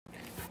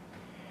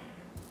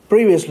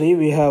Previously,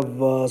 we have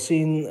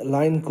seen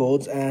line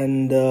codes,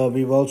 and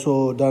we've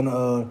also done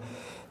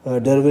a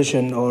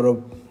derivation or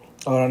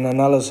an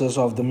analysis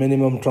of the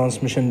minimum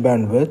transmission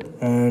bandwidth,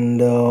 and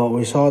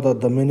we saw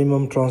that the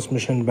minimum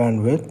transmission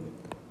bandwidth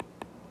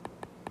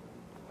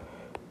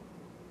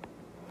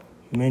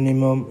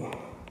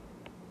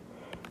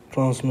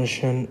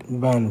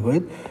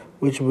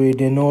which we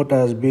denote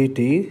as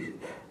BT,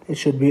 it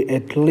should be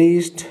at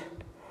least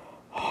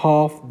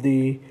half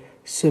the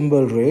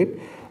symbol rate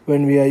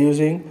when we are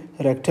using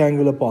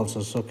rectangular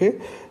pulses.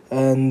 Okay,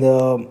 and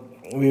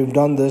we've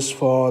done this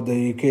for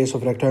the case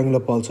of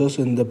rectangular pulses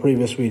in the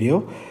previous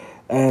video,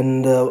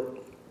 and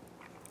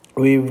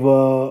we've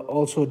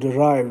also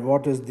derived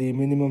what is the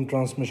minimum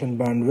transmission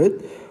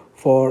bandwidth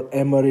for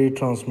M-array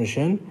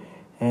transmission,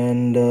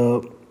 and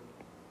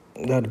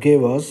that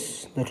gave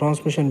us the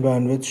transmission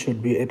bandwidth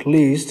should be at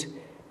least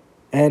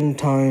n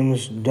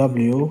times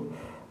w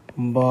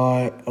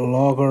by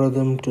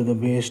logarithm to the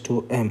base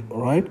 2m,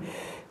 right?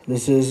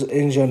 This is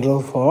in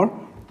general for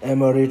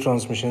M-array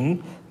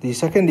transmission. The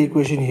second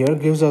equation here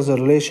gives us a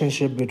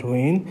relationship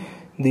between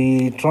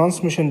the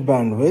transmission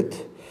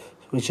bandwidth,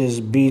 which is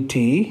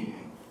BT,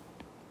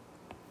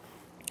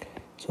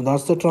 so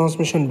that's the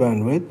transmission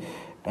bandwidth,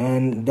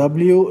 and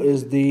W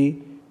is the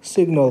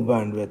signal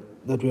bandwidth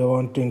that we are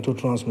wanting to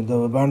transmit,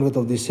 the bandwidth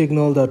of the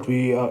signal that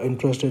we are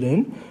interested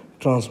in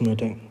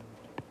transmitting.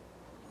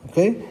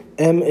 Okay,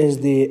 M is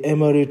the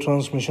M-array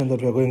transmission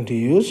that we are going to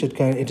use.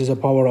 It is a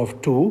power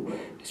of 2,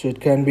 so it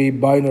can be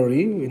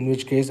binary, in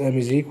which case M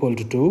is equal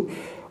to 2,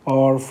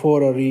 or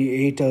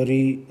 4-array,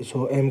 8-array,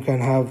 so M can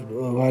have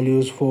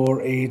values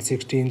 4, 8,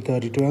 16,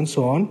 32, and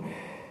so on.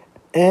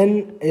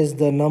 N is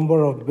the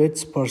number of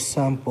bits per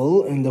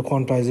sample in the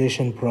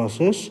quantization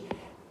process,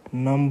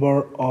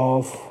 number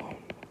of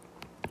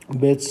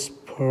bits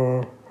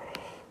per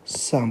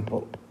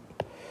sample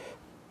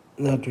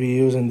that we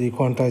use in the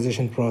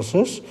quantization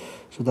process.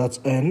 So that's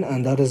N,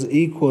 and that is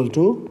equal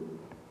to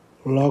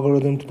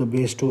logarithm to the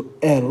base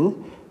 2L,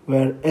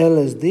 where L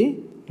is the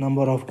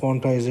number of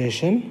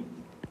quantization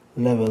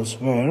levels,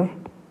 where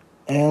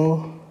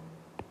L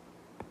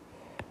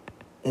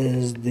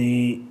is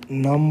the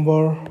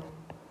number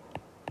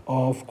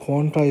of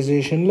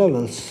quantization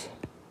levels.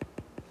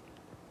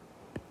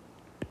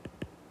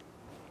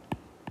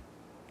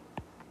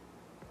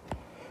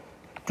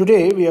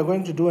 Today we are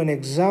going to do an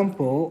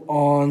example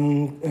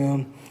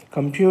on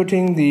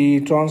computing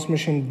the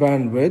transmission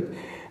bandwidth,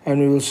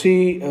 and we will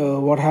see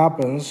what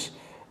happens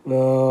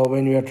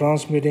when we are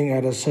transmitting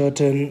at a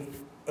certain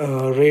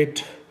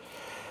rate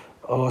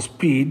or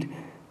speed,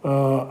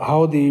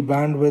 how the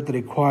bandwidth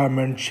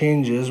requirement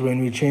changes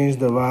when we change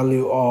the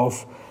value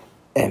of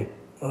M,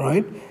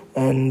 right?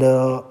 And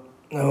I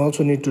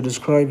also need to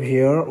describe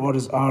here what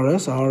is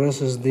RS.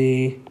 RS is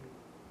the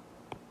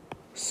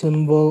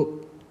symbol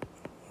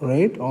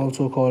rate,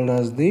 also called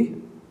as the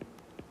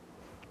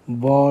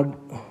baud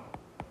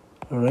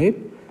rate.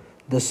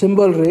 The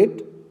symbol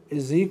rate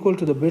is equal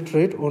to the bit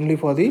rate only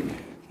for the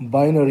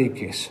binary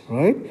case,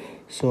 right?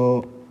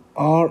 So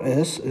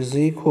RS is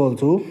equal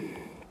to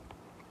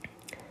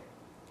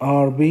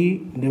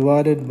RB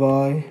divided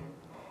by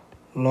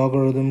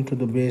logarithm to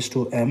the base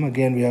 2m.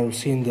 Again, we have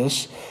seen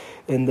this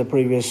in the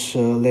previous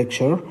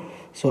lecture.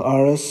 So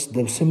RS,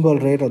 the symbol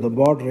rate or the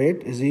baud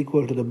rate, is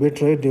equal to the bit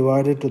rate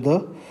divided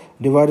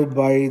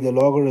by the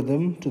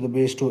logarithm to the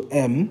base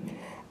 2m.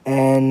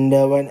 And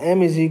when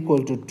m is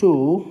equal to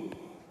 2,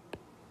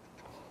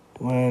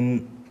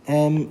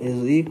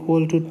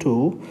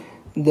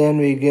 then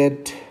we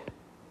get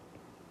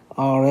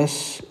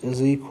RS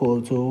is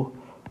equal to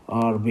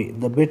RB.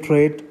 The bit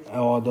rate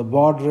or the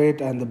baud rate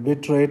and the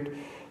bit rate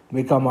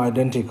become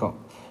identical,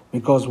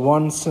 because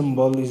one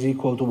symbol is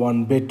equal to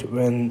one bit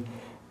when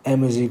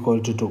M is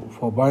equal to 2.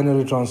 For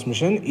binary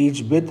transmission,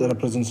 each bit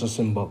represents a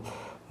symbol.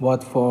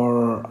 But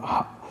for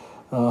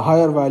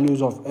higher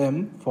values of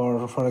M,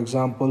 for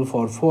example,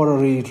 for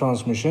 4-array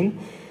transmission,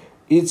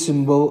 each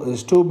symbol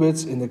is 2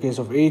 bits. In the case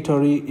of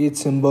 8-array, each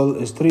symbol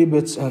is 3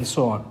 bits, and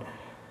so on.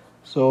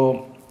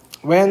 So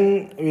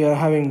when we are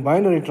having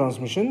binary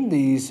transmission,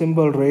 the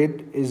symbol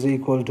rate is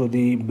equal to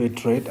the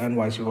bit rate and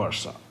vice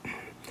versa.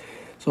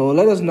 So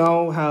let us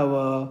now have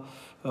a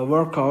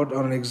workout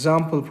on an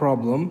example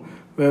problem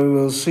where we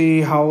will see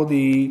how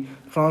the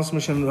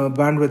transmission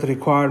bandwidth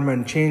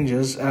requirement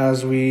changes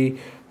as we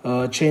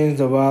change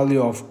the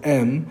value of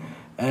M,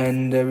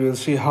 and we will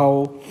see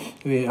how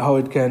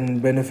it can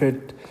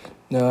benefit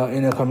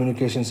in a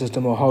communication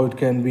system, or how it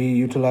can be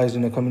utilized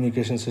in a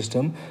communication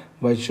system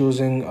by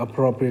choosing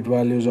appropriate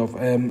values of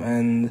M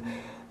and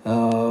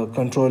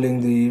controlling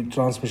the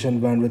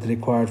transmission bandwidth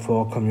required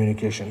for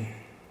communication.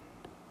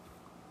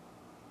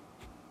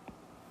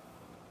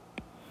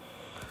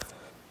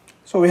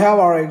 So we have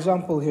our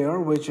example here,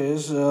 which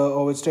states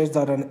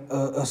that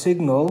a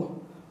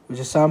signal which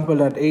is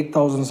sampled at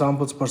 8,000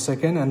 samples per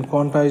second and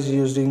quantized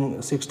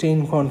using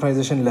 16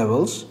 quantization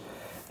levels,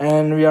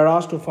 and we are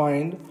asked to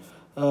find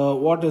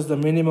what is the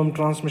minimum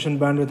transmission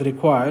bandwidth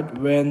required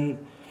when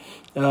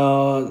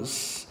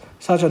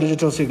Such a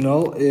digital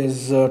signal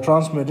is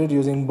transmitted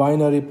using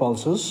binary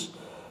pulses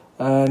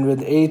and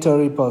with 8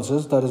 array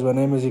pulses, that is when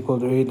m is equal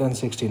to 8 and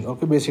 16.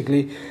 Okay,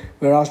 basically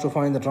we're asked to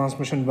find the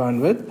transmission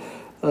bandwidth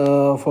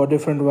for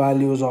different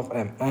values of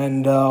m.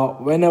 And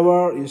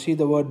whenever you see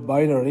the word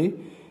binary,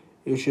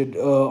 you should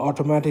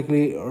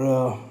automatically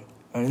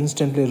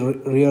instantly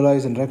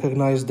realize and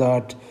recognize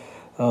that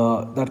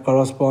that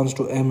corresponds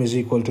to m is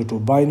equal to 2.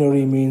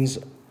 Binary means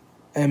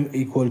m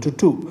equal to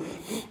 2.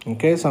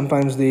 Okay,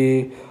 sometimes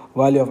the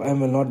value of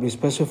m will not be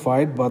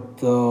specified, but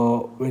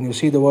when you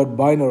see the word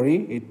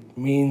binary, it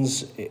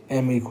means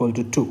m equal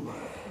to 2.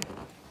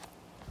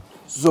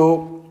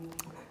 So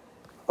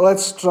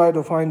let's try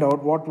to find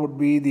out what would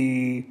be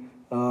the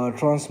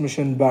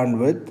transmission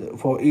bandwidth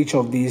for each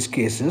of these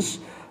cases.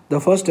 The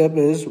first step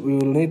is we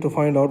will need to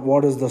find out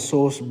what is the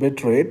source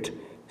bit rate.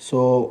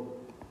 So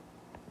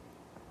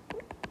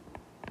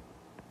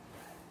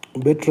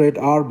bit rate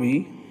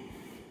RB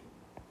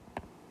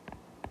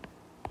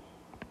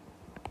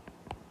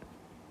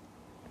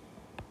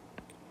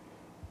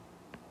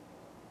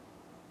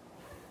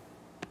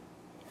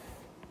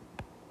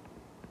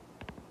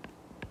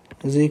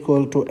is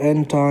equal to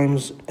n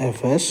times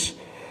fs.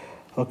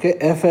 Okay,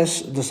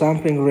 fs, the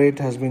sampling rate,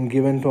 has been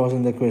given to us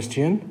in the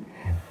question.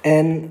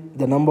 N,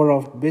 the number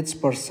of bits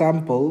per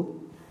sample,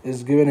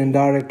 is given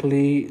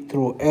indirectly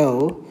through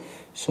L.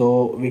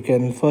 So we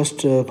can first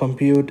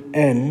compute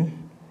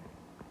n.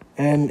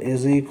 N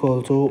is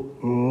equal to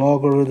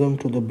logarithm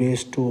to the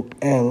base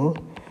 2L,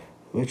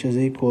 which is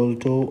equal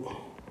to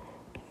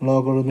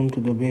logarithm to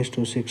the base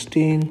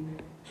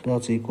 216. So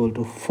that's equal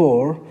to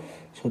 4.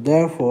 So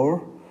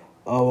therefore,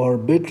 our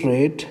bit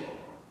rate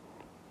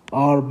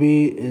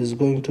RB is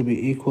going to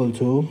be equal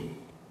to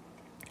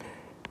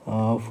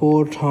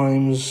 4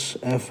 times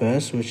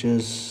fs, which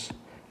is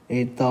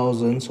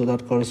 8,000. So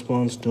that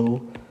corresponds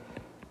to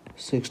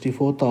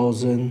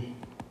 64,000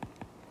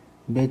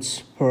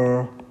 bits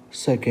per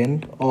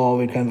second, or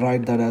we can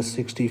write that as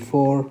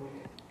 64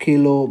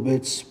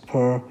 kilobits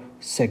per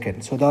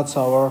second. So that's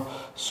our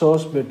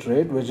source bit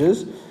rate, which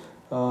is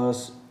 4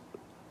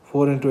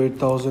 into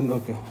 8,000.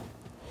 Okay,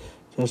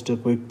 just a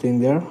quick thing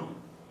there.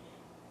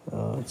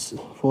 It's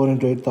 4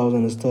 into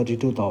 8,000 is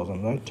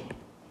 32,000, right?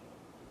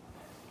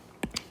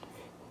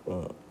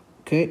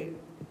 Okay,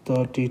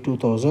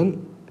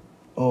 32,000,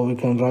 or we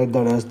can write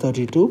that as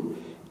 32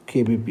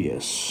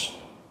 kbps.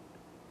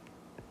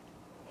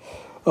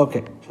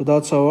 Okay, so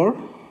that's our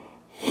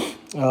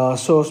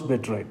source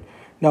bit rate.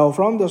 Now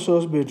from the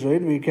source bit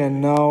rate, we can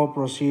now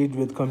proceed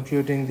with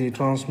computing the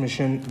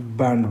transmission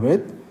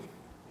bandwidth.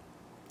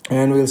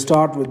 And we'll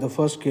start with the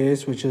first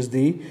case, which is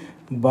the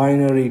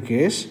binary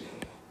case.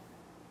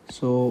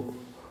 So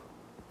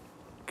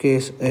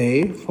case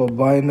A, for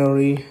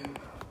binary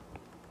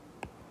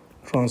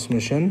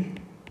transmission,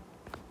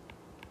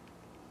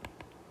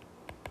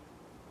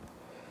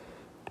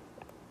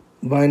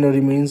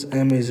 binary means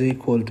m is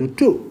equal to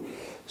 2.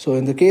 So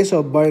in the case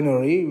of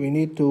binary, we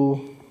need to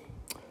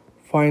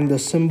find the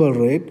symbol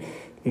rate,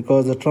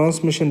 because the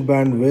transmission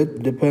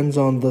bandwidth depends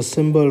on the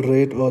symbol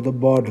rate or the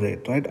baud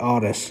rate, right?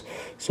 RS.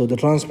 So the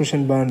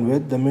transmission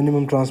bandwidth, the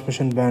minimum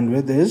transmission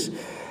bandwidth, is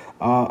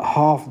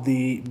half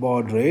the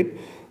baud rate.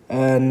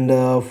 And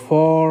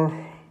for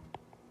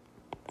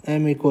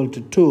m equal to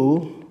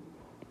 2,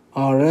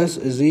 RS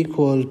is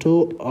equal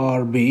to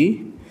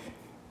RB.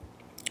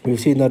 We've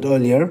seen that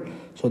earlier.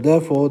 So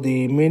therefore,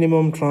 the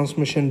minimum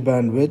transmission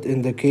bandwidth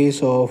in the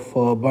case of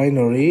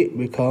binary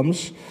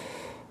becomes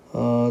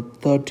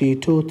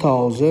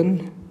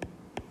 32,000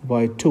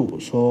 by 2.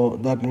 So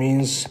that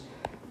means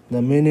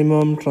the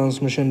minimum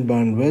transmission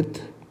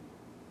bandwidth,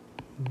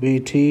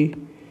 BT,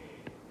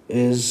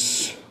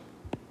 is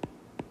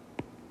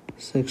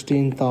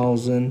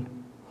 16,000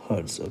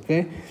 hertz.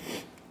 Okay,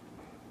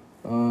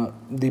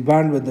 the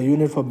bandwidth, the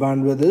unit for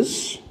bandwidth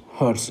is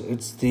hertz.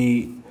 It's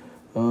the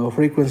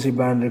frequency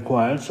band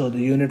required, so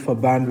the unit for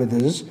bandwidth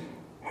is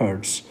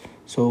hertz.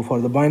 So for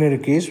the binary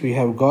case, we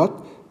have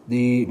got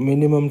the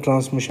minimum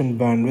transmission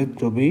bandwidth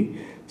to be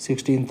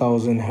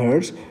 16,000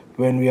 hertz.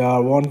 When we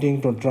are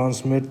wanting to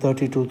transmit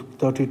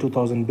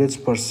 32,000 bits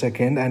per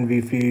second, and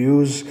if we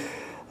use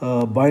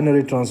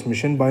binary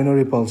transmission,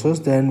 binary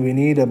pulses, then we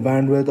need a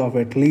bandwidth of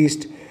at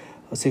least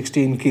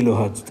 16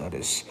 kilohertz, that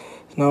is.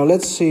 Now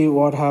let's see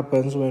what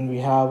happens when we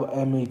have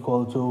m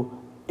equal to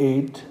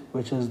 8,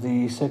 which is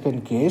the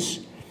second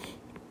case.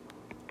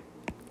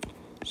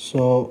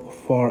 So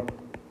for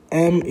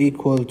m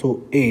equal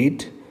to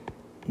 8,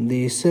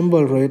 the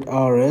symbol rate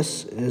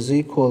RS is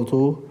equal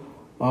to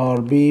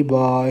RB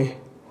by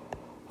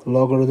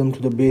logarithm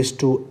to the base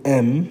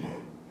 2m,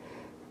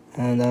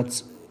 and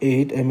that's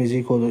 8. M is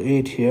equal to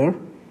 8 here.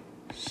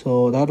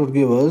 So that would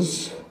give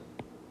us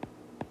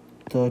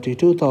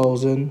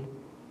 32,000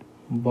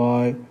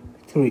 by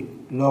 3.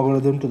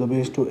 Logarithm to the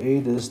base 2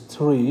 8 is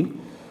 3.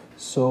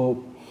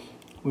 So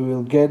we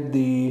will get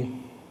the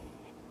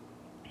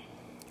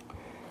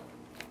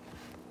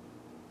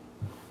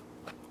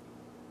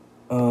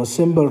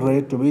symbol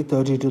rate to be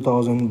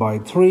 32,000 by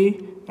 3,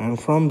 and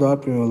from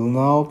that we will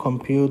now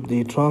compute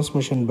the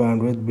transmission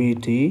bandwidth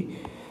BT.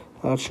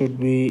 That should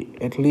be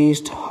at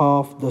least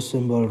half the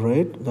symbol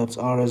rate, that's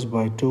RS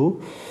by 2.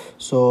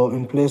 So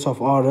in place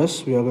of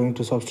RS, we are going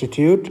to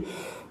substitute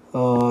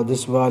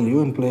this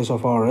value in place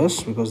of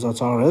RS, because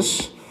that's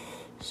RS.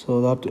 So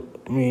that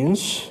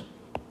means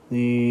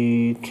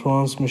the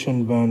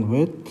transmission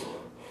bandwidth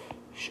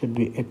should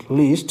be at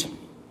least,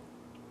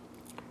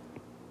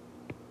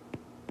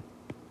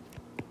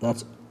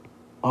 that's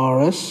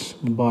RS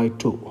by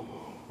 2,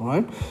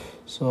 right?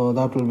 So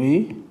that will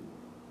be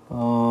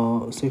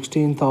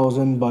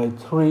 16,000 by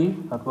 3.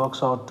 That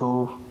works out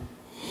to,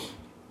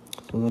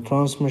 so the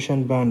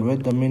transmission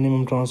bandwidth, the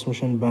minimum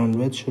transmission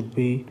bandwidth should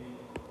be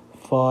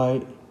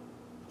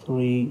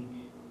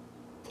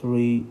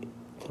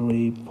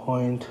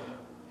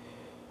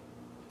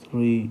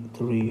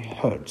 5333.33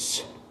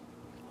 hertz.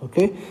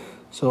 Okay,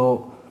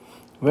 so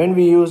when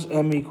we use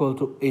m equal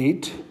to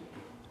 8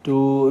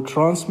 to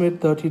transmit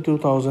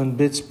 32,000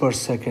 bits per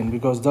second,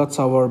 because that's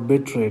our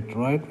bit rate,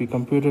 right? We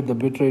computed the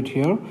bit rate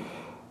here,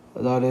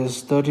 that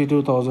is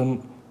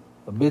 32,000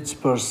 bits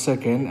per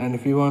second, and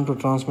if you want to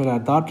transmit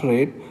at that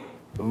rate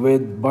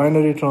with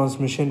binary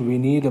transmission, we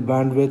need a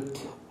bandwidth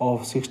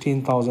of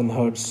 16,000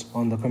 hertz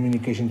on the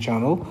communication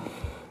channel.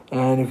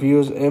 And if you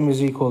use m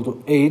is equal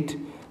to 8,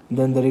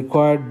 then the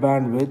required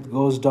bandwidth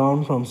goes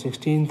down from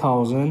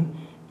 16,000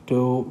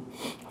 to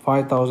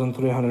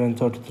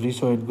 5,333.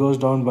 So it goes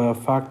down by a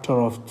factor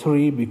of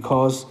 3,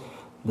 because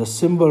the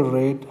symbol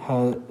rate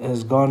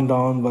has gone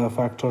down by a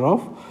factor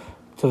of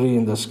 3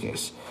 in this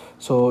case.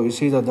 So you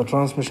see that the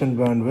transmission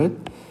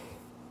bandwidth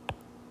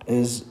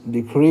is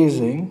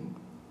decreasing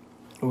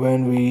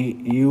when we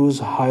use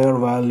higher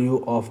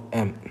value of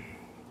m.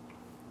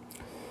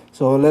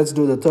 So let's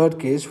do the third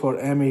case for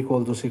m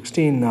equal to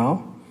 16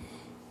 now.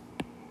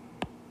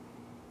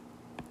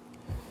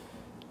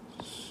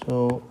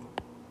 So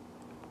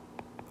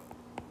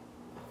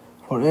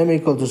for m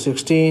equal to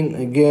 16,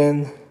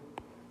 again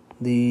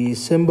the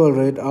symbol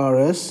rate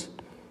RS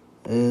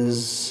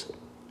is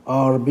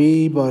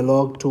RB by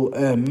log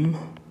 2m,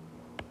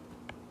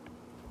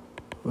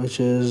 which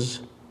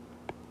is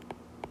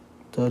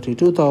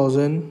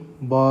 32,000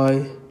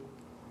 by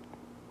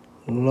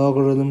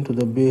logarithm to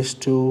the base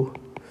 2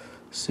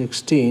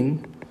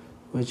 16,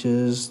 which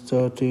is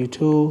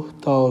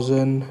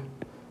 32,000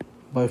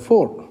 by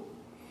 4.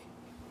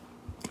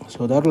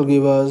 So that will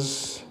give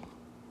us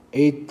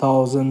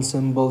 8,000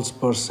 symbols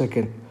per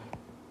second.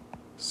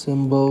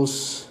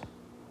 Symbols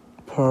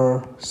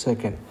per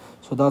second.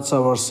 So that's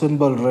our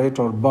symbol rate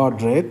or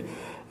baud rate.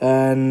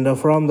 And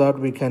from that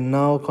we can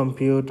now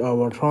compute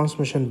our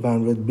transmission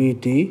bandwidth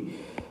BT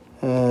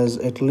as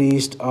at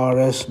least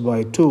RS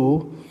by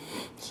 2.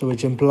 So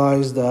which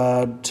implies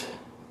that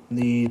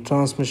the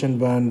transmission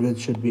bandwidth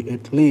should be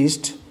at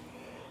least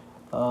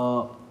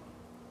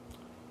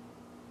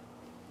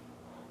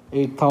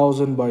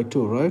 8,000 by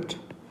 2, right?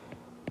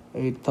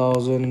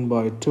 8,000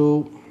 by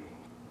 2,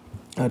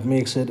 that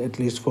makes it at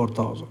least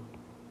 4,000.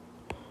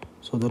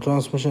 So the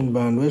transmission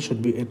bandwidth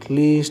should be at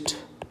least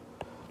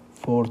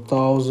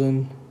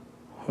 4,000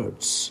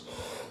 hertz.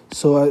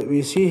 So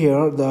we see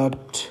here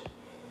that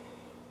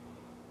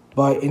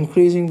by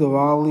increasing the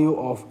value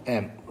of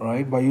m,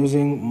 right, by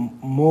using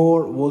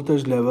more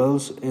voltage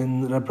levels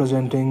in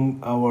representing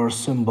our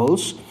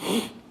symbols,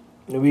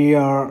 we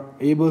are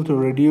able to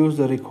reduce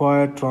the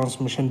required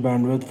transmission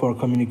bandwidth for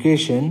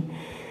communication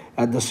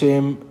at the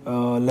same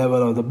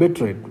level of the bit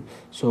rate.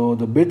 So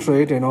the bit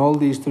rate in all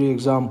these three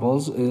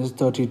examples is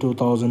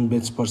 32,000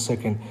 bits per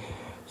second.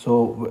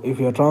 So if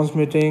you are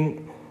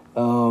transmitting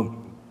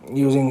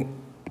using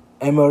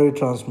m-array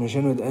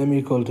transmission with m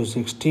equal to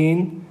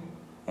 16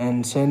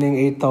 and sending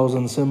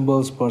 8,000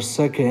 symbols per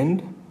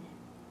second,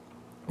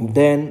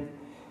 then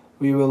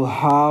we will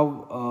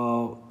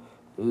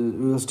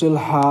still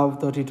have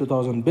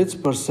 32,000 bits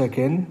per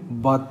second,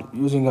 but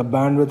using a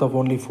bandwidth of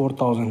only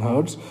 4,000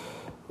 hertz.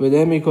 With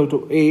m equal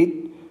to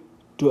 8,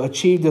 to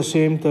achieve the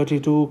same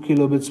 32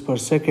 kilobits per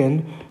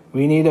second,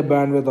 we need a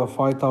bandwidth of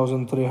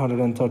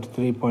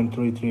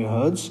 5,333.33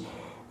 hertz.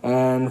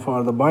 And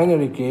for the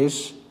binary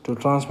case, to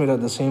transmit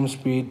at the same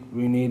speed,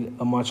 we need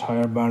a much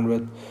higher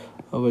bandwidth,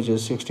 which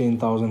is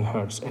 16,000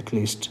 hertz at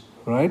least,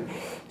 right?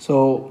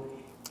 So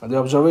the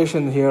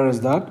observation here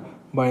is that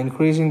by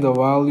increasing the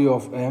value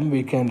of m,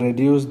 we can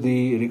reduce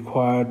the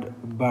required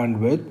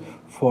bandwidth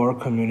for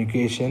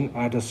communication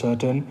at a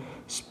certain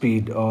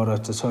speed or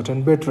at a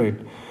certain bit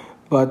rate.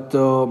 But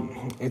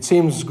it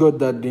seems good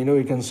that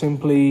we can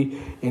simply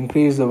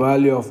increase the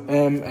value of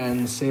m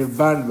and save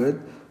bandwidth,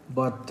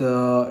 but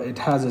it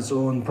has its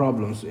own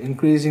problems.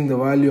 Increasing the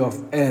value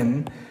of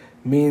m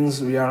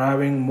means we are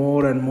having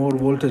more and more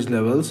voltage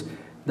levels.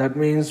 That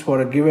means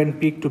for a given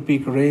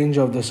peak-to-peak range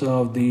of the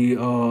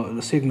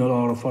signal,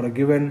 or for a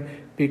given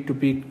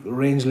peak-to-peak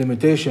range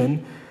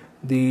limitation,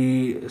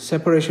 the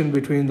separation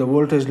between the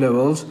voltage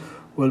levels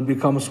will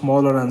become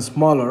smaller and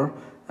smaller,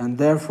 and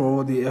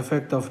therefore the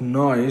effect of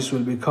noise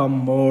will become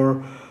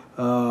more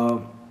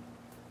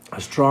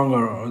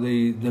stronger.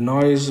 The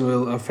noise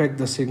will affect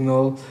the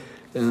signal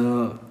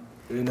in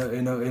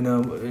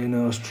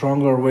a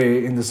stronger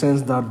way, in the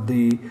sense that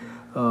the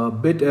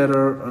bit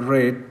error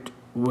rate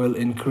will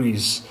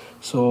increase.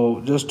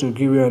 So just to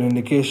give you an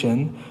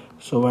indication,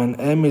 so when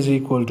m is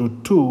equal to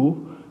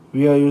 2,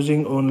 we are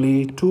using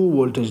only 2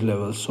 voltage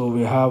levels. So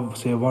we have,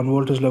 say, 1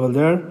 voltage level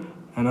there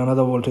and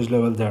another voltage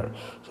level there.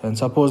 And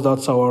suppose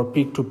that's our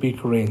peak to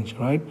peak range,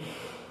 right?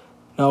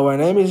 Now when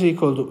m is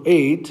equal to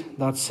 8,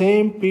 that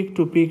same peak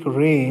to peak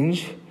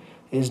range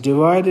is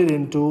divided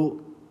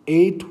into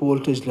 8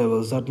 voltage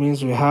levels. That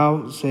means we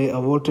have, say, a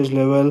voltage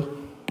level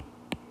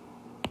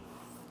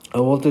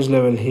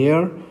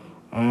here,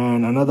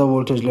 and another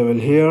voltage level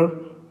here,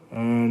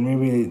 and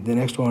maybe the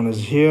next one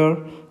is here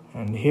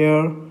and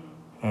here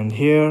and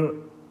here,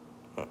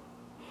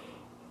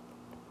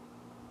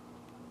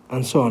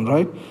 and so on,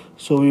 right?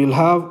 So we will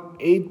have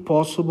 8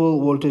 possible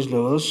voltage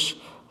levels.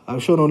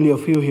 I've shown only a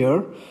few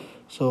here.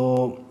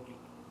 So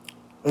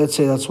let's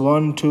say that's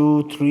 1,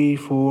 2, 3,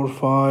 4,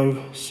 5,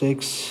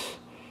 6.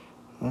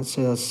 Let's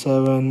say that's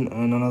 7,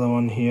 and another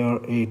one here,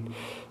 8.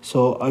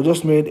 So I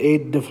just made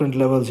 8 different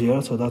levels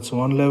here. So that's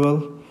one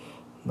level,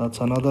 that's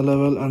another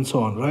level, and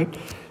so on, right?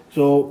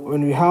 So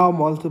when we have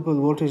multiple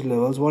voltage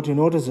levels, what you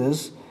notice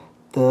is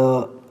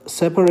the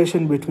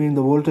separation between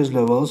the voltage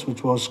levels,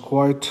 which was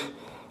quite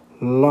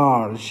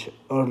large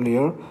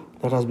earlier,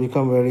 that has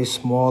become very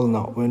small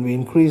now. When we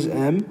increase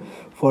m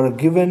for a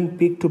given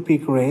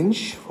peak-to-peak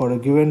range,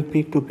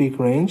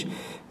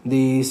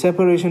 the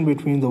separation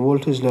between the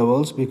voltage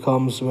levels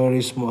becomes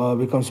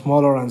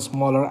smaller and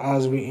smaller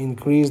as we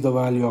increase the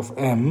value of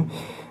m,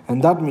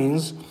 and that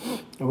means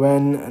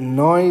when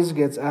noise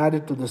gets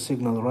added to the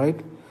signal, right?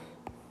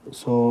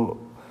 So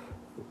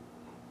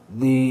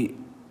the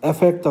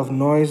effect of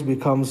noise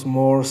becomes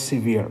more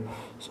severe.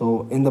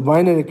 So in the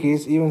binary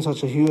case, even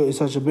such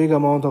a big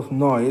amount of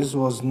noise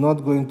was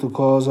not going to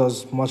cause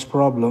us much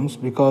problems,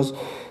 because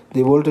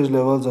the voltage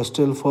levels are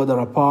still further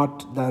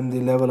apart than the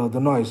level of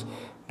the noise.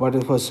 But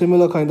if a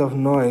similar kind of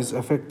noise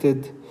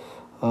affected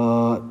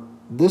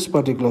this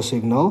particular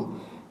signal,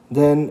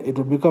 then it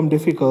would become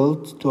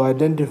difficult to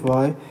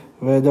identify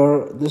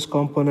whether this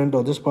component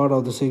or this part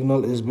of the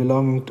signal is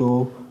belonging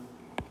to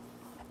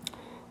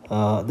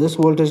this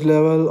voltage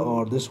level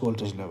or this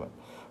voltage level,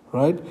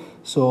 right?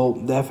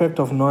 So the effect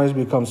of noise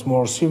becomes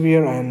more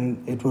severe,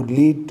 and it would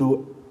lead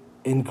to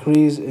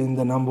increase in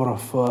the number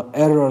of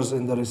errors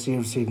in the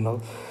received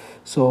signal.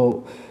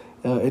 So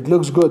it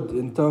looks good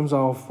in terms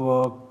of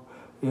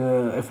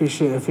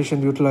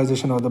efficient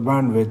utilization of the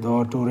bandwidth,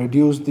 or to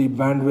reduce the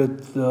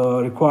bandwidth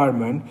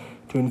requirement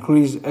to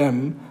increase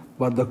m,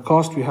 but the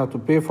cost we have to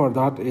pay for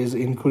that is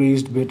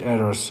increased bit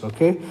errors.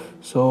 Okay,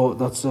 so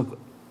that's the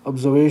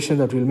observation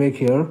that we'll make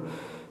here.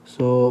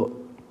 So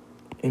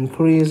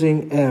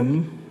increasing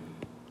m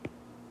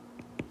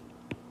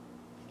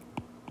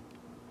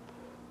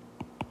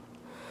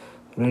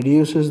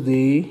reduces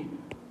the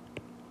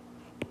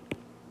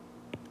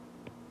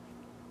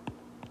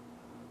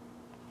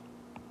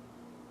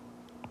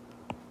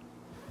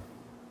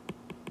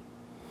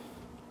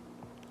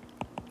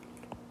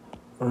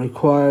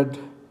required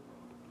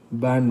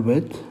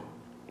bandwidth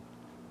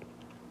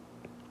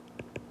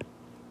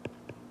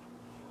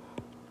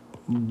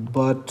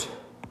but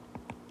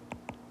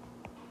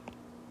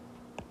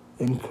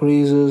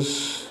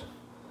increases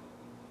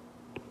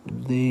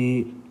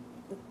the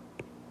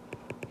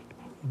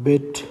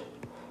bit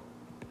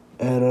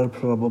error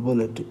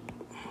probability.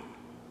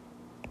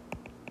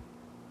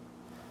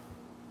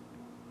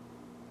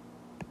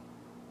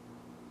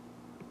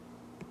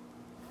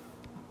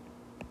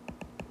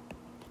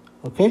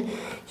 Okay,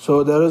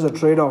 so there is a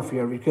trade-off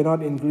here. We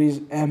cannot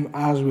increase m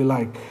as we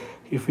like.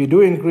 If we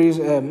do increase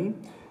m,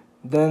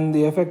 then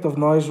the effect of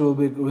noise will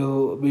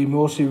be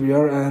more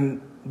severe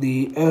and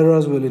the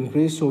errors will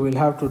increase. So we'll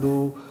have to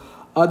do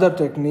other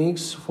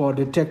techniques for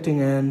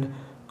detecting and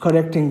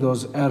correcting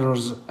those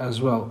errors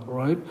as well,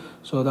 right?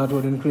 So that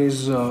would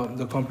increase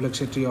the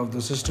complexity of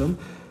the system.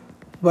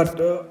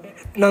 But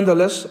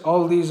nonetheless,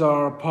 all these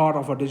are part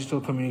of a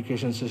digital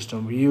communication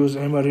system. We use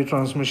memory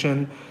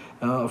transmission.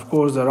 Of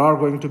course, there are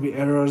going to be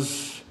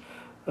errors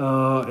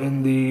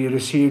in the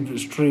received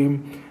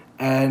stream,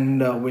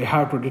 and we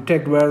have to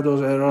detect where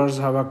those errors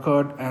have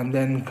occurred and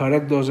then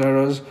correct those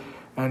errors.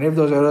 And if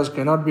those errors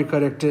cannot be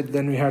corrected,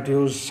 then we have to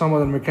use some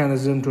other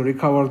mechanism to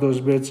recover those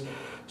bits.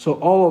 So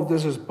all of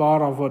this is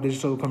part of a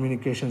digital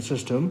communication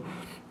system,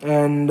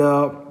 and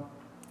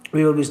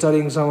we will be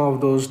studying some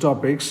of those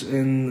topics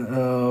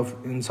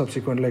in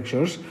subsequent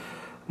lectures.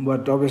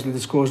 But obviously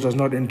this course does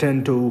not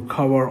intend to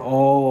cover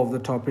all of the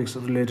topics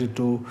related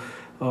to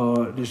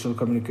digital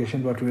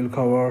communication, but we will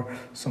cover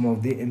some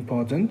of the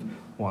important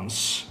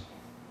ones.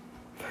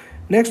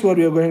 Next, what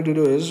we are going to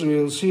do is we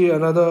will see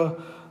another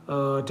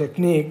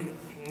technique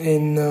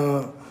in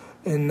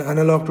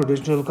analog to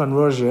digital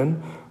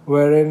conversion,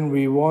 wherein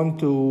we want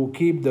to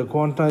keep the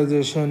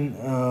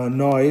quantization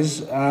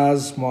noise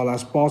as small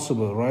as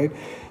possible, right?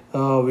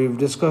 We've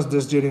discussed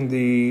this during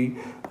the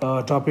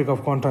topic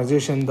of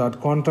quantization, that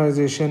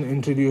quantization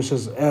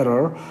introduces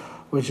error,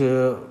 which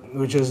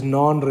is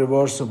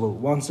non-reversible.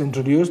 Once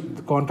introduced,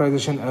 the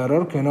quantization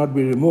error cannot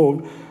be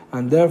removed,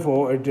 and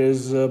therefore it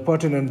is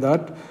pertinent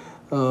that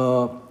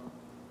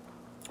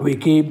we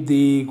keep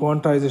the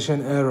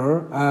quantization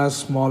error as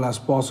small as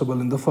possible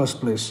in the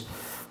first place,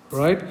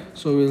 right?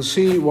 So we'll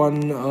see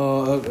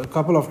a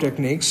couple of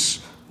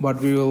techniques, but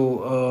we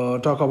will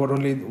talk about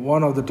only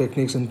one of the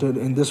techniques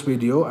in this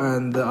video,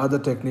 and the other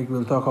technique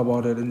we'll talk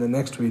about it in the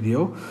next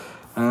video,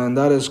 and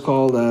that is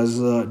called as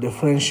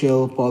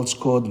differential pulse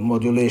code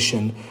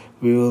modulation.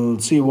 We will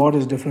see what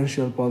is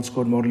differential pulse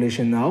code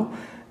modulation now,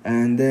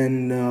 and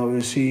then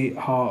we'll see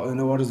how,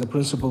 what is the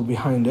principle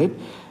behind it,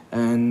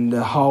 and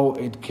how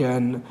it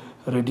can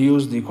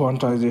reduce the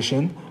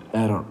quantization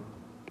error.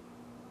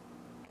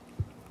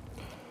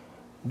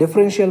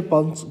 Differential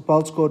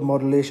pulse code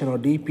modulation, or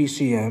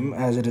DPCM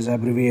as it is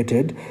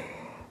abbreviated,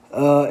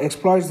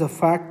 exploits the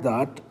fact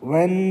that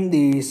when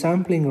the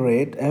sampling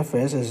rate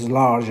Fs is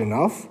large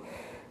enough,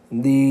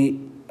 the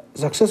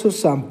successive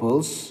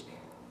samples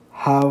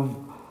have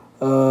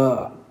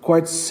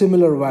quite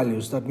similar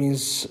values. That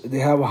means they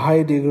have a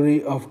high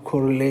degree of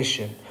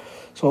correlation.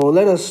 So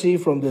let us see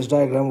from this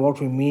diagram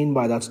what we mean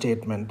by that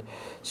statement.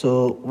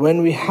 So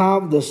when we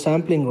have the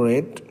sampling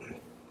rate,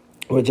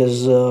 which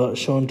is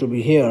shown to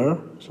be here,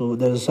 so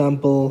there's a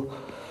sample,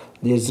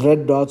 these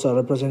red dots are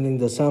representing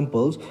the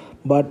samples,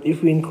 but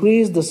if we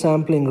increase the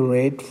sampling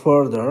rate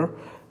further,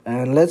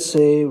 and let's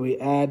say we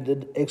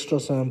added extra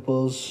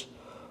samples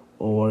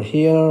over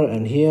here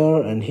and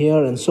here and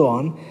here and so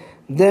on,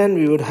 then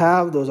we would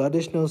have those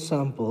additional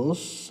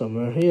samples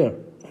somewhere here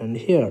and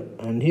here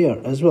and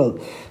here as well.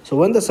 So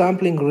when the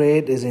sampling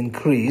rate is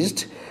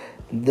increased,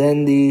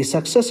 then the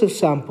successive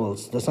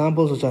samples, the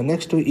samples which are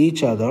next to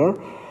each other,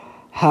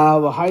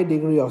 have a high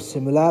degree of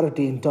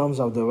similarity in terms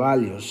of the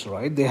values,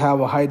 right? They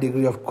have a high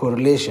degree of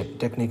correlation.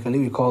 Technically,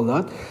 we call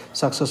that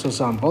successive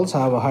samples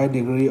have a high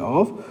degree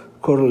of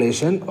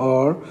correlation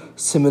or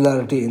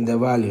similarity in their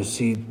values.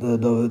 See,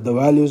 the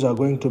values are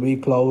going to be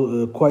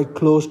quite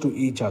close to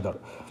each other.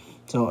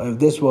 So if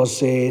this was,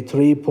 say,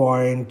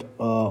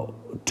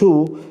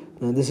 3.2,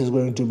 then this is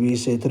going to be,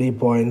 say,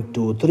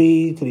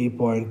 3.23,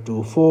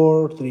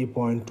 3.24,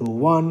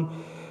 3.21.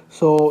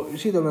 So you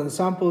see that when the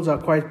samples are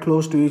quite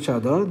close to each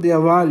other, their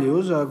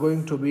values are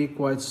going to be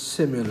quite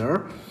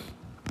similar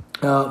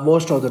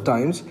most of the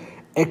times,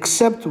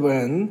 except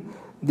when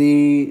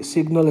the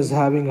signal is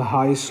having a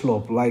high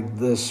slope like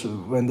this.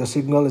 When the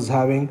signal is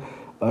having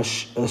a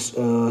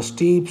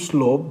steep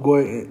slope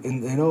going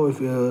in,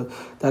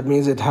 that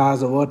means it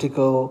has a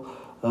vertical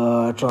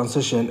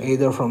transition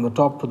either from the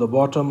top to the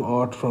bottom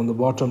or from the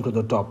bottom to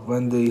the top.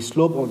 When the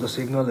slope of the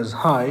signal is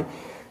high,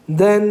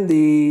 then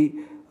the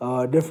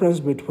difference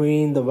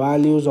between the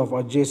values of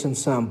adjacent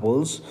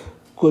samples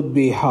could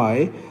be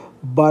high,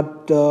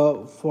 but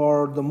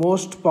for the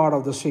most part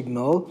of the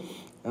signal,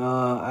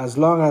 as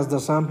long as the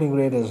sampling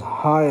rate is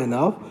high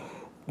enough,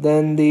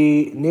 then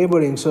the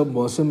neighboring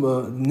samples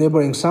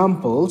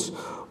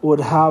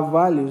would have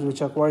values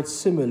which are quite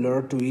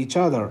similar to each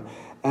other.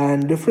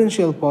 And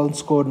differential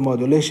pulse code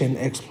modulation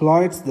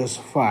exploits this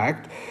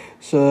fact,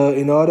 so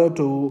in order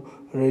to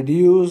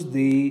reduce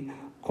the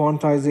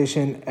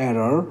quantization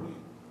error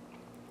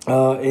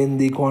in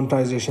the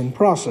quantization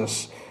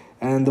process.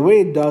 And the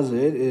way it does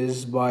it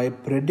is by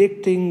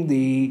predicting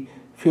the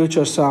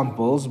future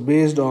samples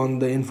based on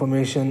the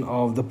information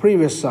of the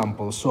previous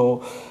sample.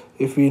 So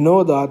if we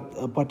know that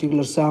a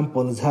particular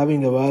sample is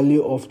having a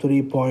value of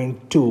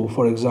 3.2,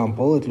 for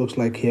example, it looks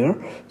like here,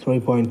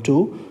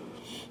 3.2,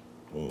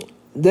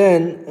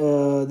 then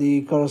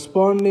the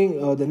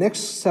corresponding, the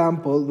next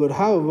sample would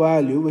have a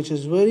value which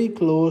is very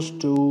close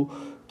to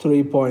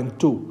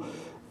 3.2.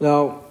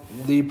 Now,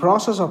 the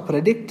process of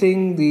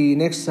predicting the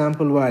next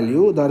sample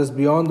value, that is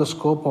beyond the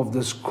scope of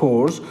this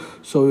course.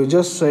 So you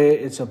just say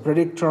it's a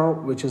predictor,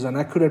 which is an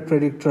accurate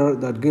predictor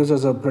that gives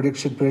us a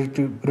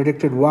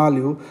predicted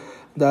value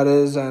that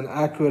is an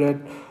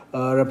accurate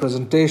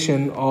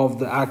representation of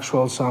the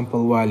actual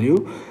sample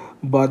value.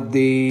 But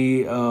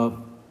the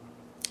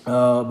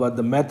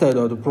method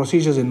or the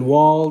procedures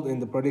involved in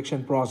the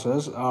prediction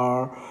process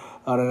are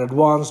an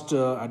advanced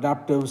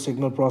adaptive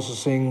signal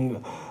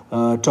processing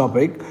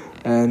topic,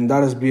 and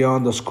that is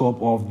beyond the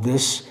scope of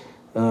this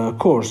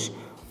course.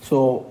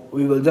 So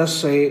we will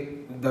just say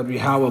that we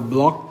have a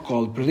block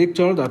called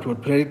predictor that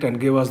would predict and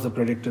give us the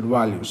predicted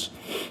values.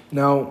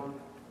 Now,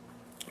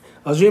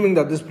 assuming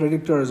that this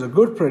predictor is a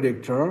good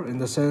predictor in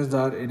the sense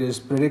that it is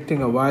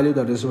predicting a value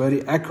that is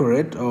very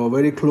accurate or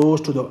very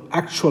close to the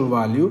actual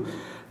value,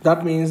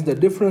 that means the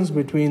difference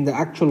between the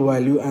actual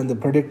value and the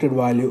predicted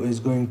value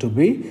is going to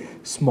be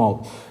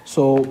small.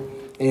 So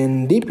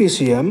in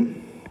DPCM,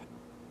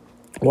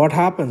 what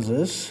happens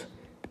is,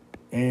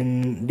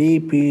 in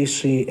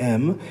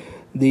DPCM,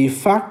 the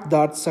fact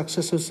that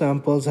successive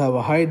samples have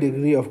a high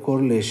degree of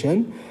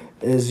correlation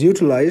is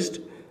utilized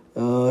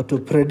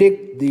to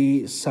predict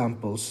the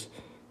samples.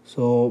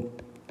 So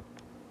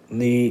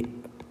the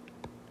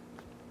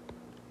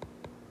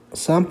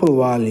sample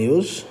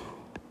values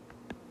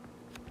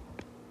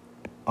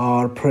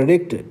are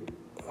predicted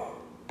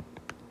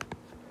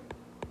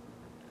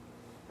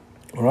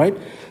right?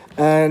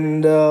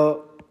 And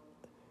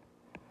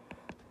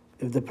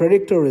if the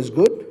predictor is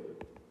good,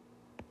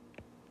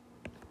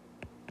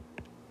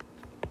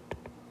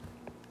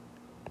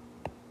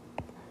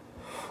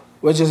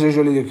 which is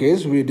usually the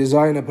case, we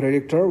design a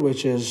predictor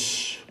which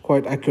is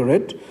quite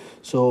accurate.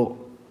 So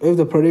if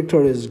the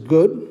predictor is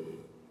good,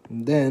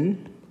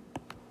 then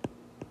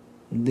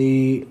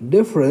the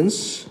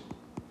difference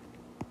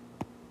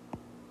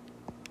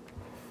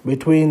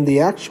between the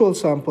actual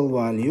sample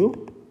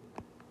value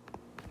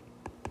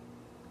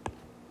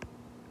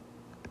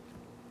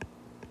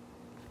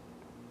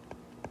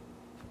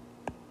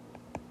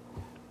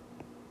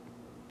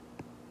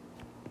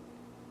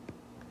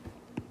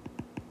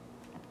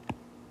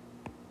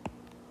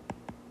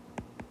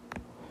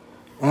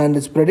and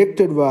its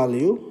predicted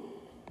value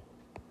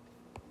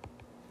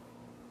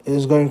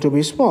is going to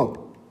be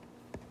small.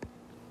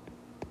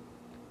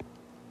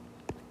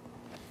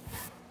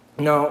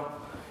 Now,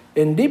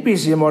 in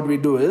DPCM, what we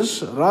do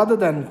is, rather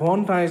than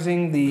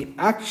quantizing the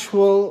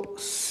actual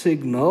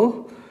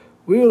signal,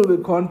 we will be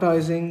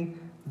quantizing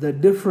the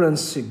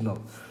difference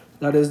signal.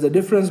 That is the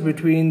difference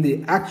between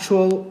the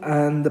actual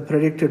and the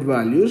predicted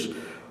values.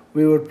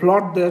 We would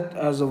plot that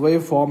as a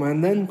waveform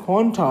and then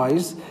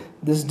quantize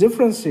this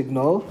difference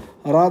signal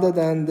rather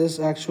than this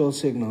actual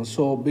signal.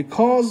 So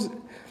because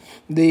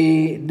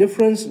the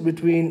difference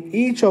between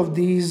each of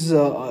these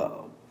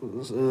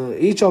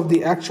each of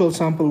the actual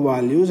sample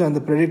values and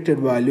the predicted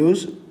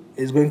values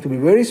is going to be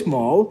very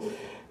small,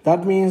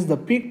 that means the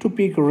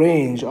peak-to-peak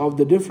range of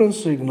the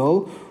difference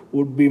signal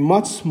would be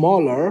much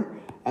smaller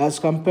as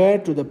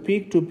compared to the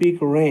peak-to-peak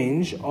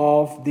range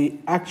of the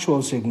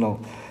actual signal.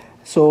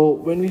 So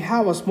when we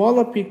have a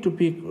smaller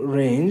peak-to-peak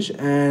range,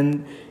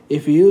 and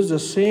if we use the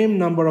same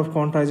number of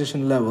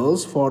quantization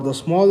levels for the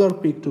smaller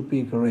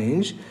peak-to-peak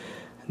range,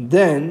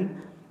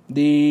 then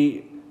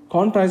the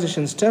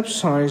quantization step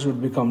size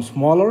would become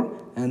smaller,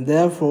 and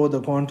therefore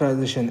the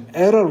quantization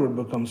error would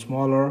become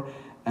smaller,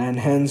 and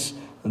hence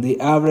the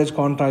average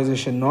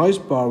quantization noise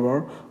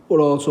power would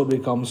also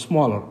become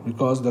smaller,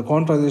 because the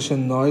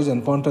quantization noise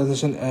and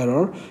quantization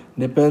error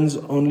depends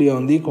only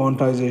on the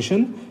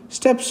quantization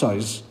step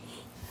size.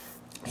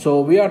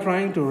 So we are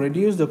trying to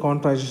reduce the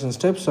quantization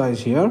step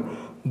size here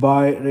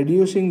by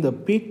reducing the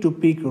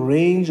peak-to-peak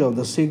range of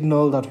the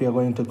signal that we are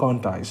going to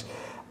quantize,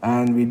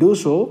 and we do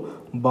so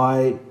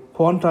by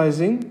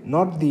quantizing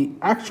not the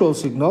actual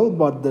signal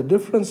but the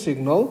difference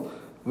signal,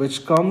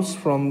 which comes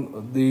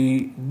from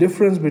the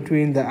difference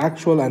between the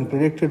actual and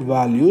predicted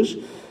values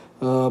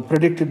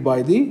predicted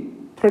by the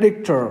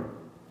predictor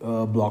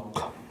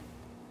block.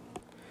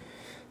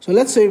 So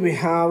let's say we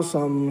have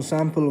some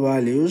sample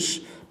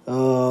values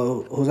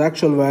whose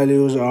actual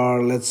values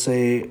are, let's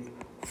say,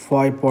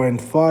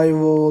 5.5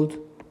 volt,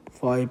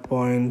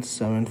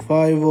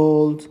 5.75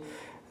 volt,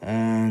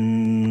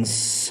 and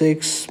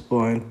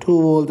 6.2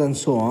 volt, and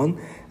so on,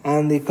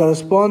 and the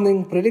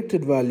corresponding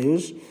predicted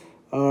values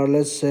are,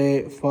 let's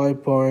say,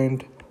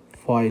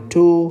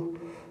 5.52,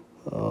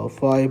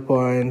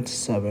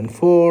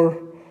 5.74,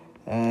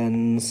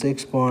 and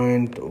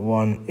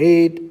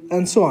 6.18,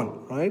 and so on,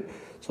 right?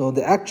 So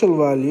the actual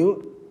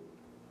value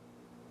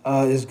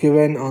is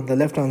given on the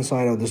left hand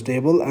side of this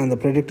table and the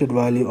predicted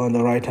value on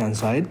the right hand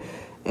side,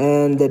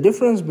 and the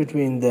difference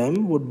between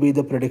them would be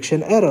the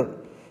prediction error.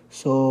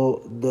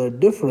 So the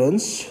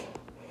difference,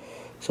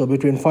 so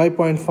between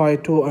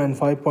 5.52 and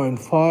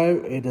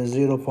 5.5, it is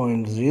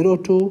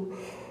 0.02.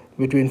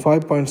 Between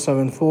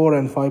 5.74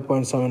 and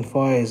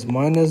 5.75 is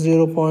minus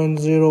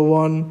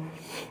 0.01,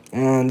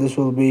 and this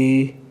will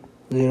be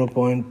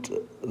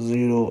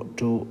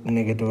 0.02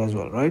 negative as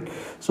well, right?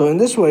 So in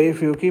this way,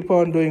 if you keep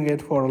on doing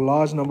it for a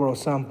large number of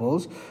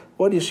samples,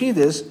 what you see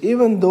this,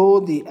 even though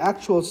the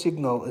actual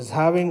signal is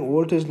having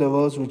voltage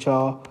levels which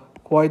are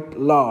quite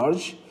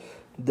large,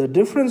 the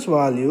difference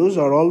values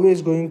are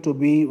always going to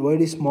be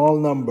very small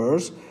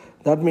numbers.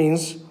 That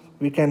means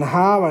we can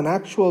have an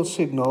actual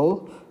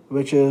signal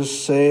which is,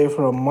 say,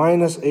 from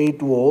minus 8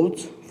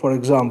 volts, for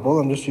example,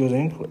 I'm just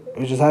using,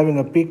 which is having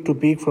a peak to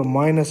peak from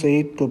minus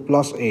 8 to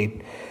plus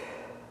 8.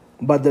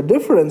 But the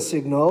difference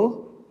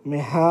signal may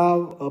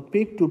have a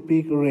peak to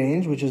peak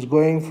range which is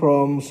going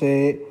from,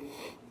 say,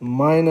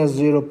 minus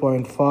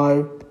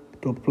 0.5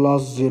 to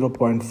plus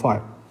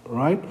 0.5,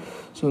 right?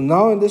 So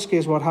now in this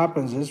case, what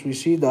happens is we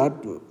see that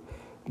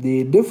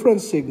the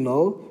difference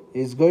signal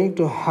is going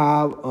to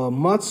have a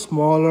much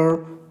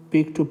smaller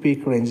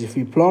peak-to-peak range. If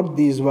we plot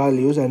these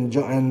values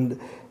and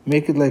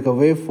make it like a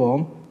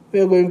waveform,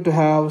 we are going to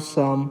have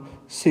some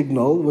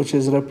signal which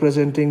is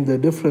representing the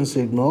difference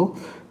signal.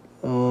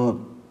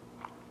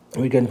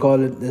 We can call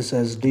it this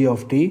as D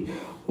of t,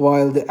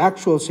 while the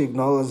actual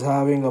signal is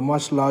having a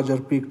much larger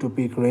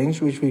peak-to-peak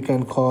range, which we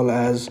can call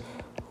as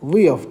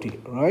V of t,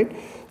 right?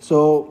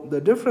 So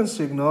the difference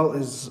signal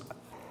is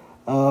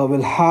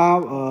will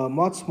have a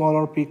much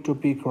smaller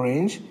peak-to-peak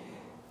range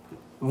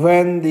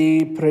when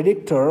the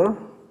predictor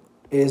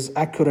is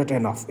accurate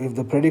enough. If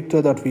the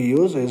predictor that we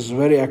use is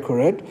very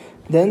accurate,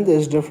 then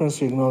this difference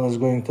signal is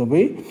going to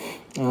be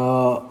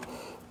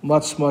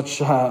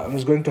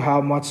is going to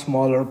have much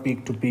smaller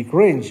peak-to-peak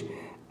range.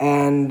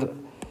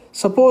 And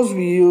suppose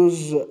we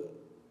use,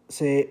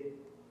 say,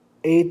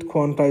 8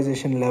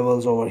 quantization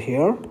levels over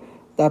here,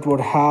 that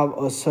would have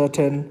a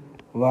certain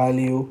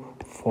value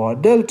for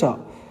delta.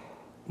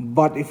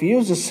 But if you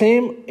use the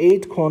same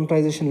 8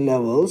 quantization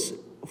levels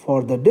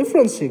for the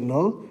different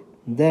signal,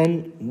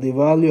 then the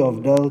value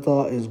of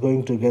delta is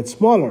going to get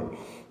smaller.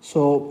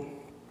 So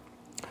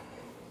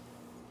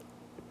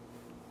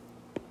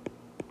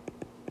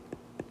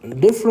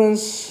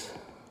difference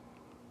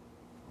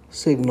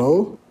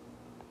signal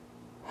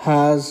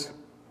has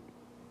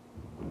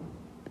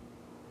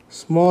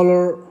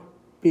smaller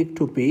peak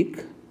to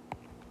peak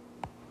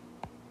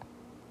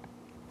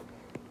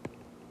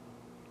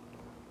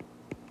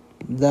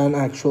than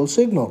actual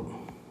signal,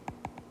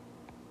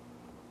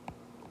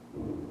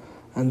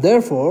 and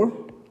therefore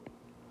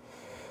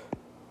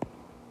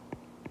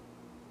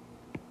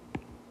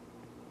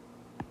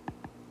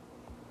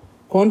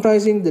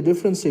quantizing the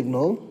different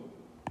signal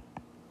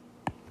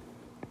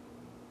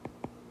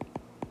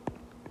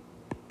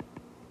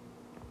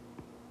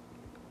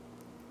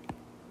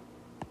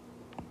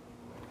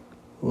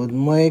would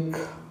make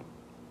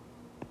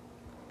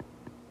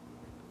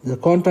the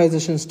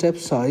quantization step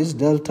size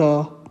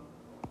delta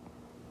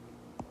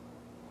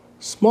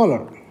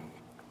smaller.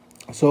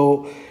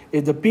 So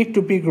if the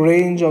peak-to-peak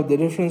range of the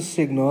difference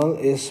signal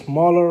is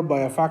smaller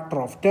by a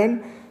factor of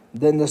 10,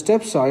 then the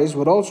step size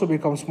would also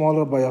become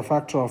smaller by a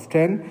factor of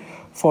 10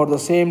 for the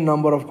same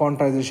number of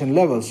quantization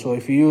levels. So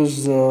if you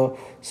use,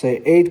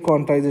 say, 8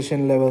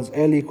 quantization levels,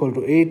 L equal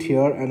to 8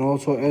 here and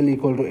also L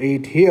equal to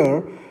 8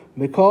 here,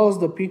 because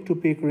the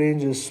peak-to-peak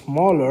range is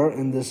smaller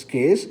in this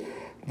case,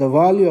 the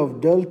value of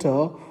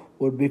delta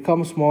would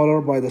become smaller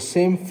by the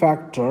same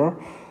factor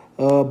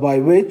by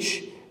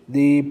which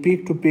the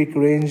peak-to-peak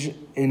range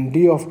in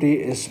D of t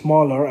is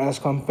smaller as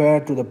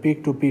compared to the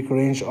peak-to-peak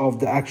range of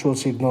the actual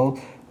signal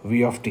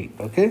V of t.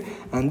 Okay,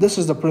 and this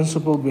is the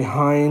principle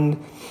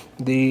behind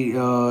the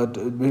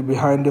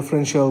behind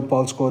differential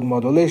pulse code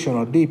modulation,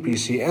 or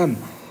DPCM.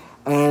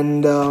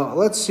 And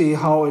let's see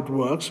how it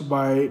works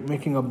by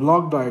making a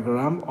block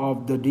diagram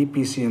of the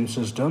DPCM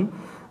system,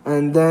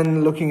 and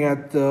then looking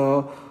at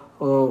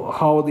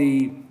how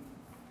the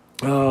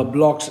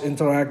blocks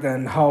interact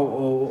and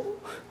how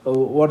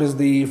what is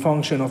the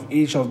function of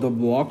each of the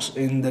blocks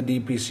in the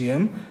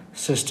DPCM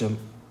system.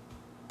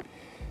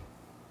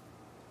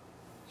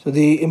 So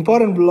the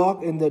important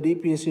block in the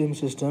DPCM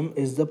system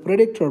is the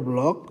predictor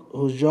block,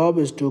 whose job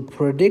is to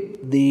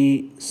predict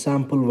the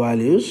sample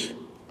values.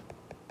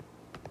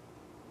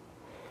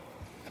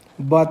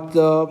 But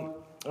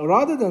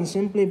rather than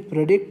simply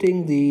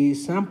predicting the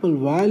sample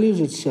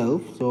values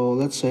itself, so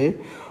let's say,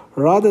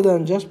 rather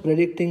than just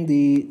predicting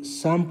the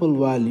sample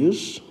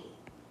values,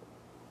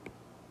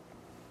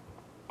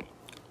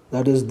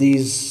 that is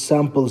these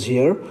samples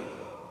here,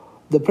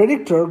 the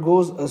predictor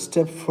goes a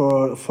step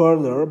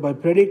further by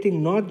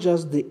predicting not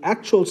just the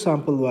actual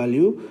sample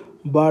value,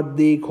 but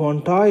the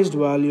quantized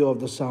value of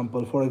the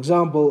sample. For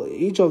example,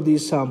 each of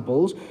these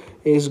samples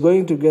is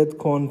going to get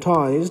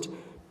quantized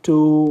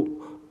to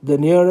the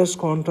nearest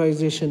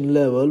quantization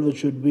level,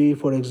 which would be,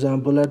 for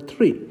example, at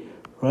 3,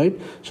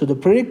 right? So the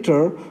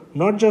predictor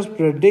not just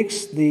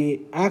predicts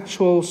the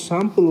actual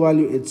sample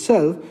value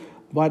itself,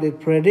 but it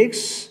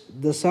predicts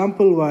the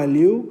sample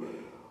value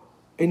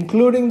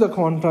including the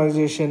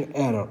quantization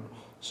error.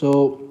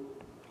 So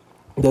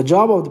the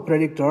job of the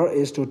predictor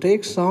is to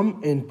take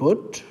some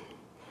input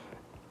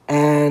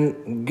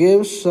and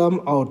give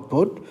some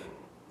output,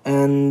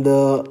 and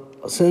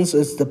since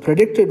it's the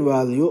predicted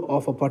value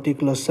of a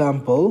particular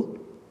sample,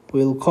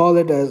 we'll call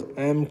it as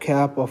m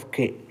cap of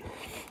k.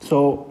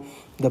 So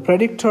the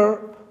predictor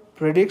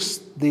predicts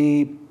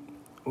the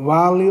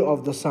value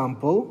of the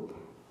sample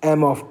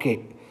m of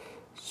k.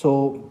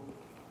 So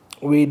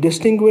we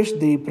distinguish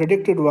the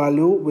predicted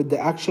value with the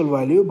actual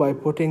value by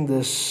putting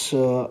this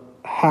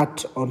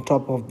hat on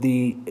top of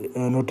the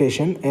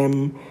notation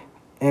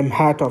m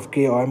hat of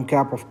k or m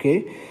cap of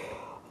k.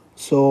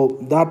 So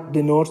that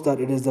denotes that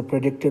it is the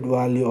predicted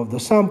value of the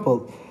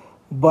sample.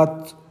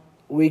 But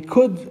we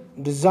could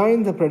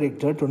design the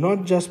predictor to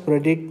not just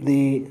predict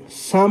the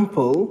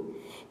sample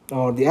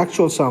or the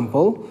actual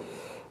sample,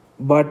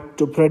 but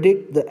to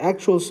predict the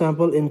actual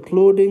sample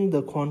including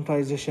the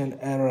quantization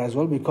error as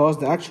well, because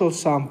the actual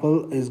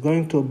sample is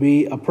going to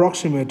be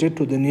approximated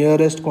to the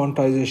nearest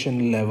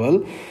quantization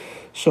level.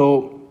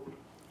 So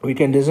we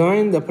can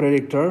design the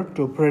predictor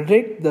to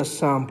predict the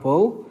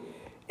sample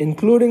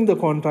including the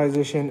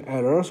quantization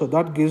error. So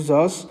that gives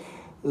us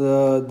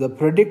the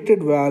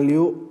predicted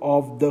value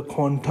of the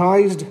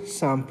quantized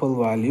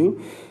sample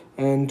value,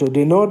 and to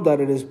denote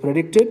that it is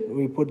predicted,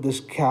 we put this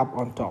cap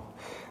on top.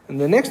 And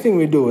the next thing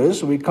we do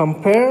is we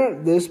compare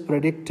this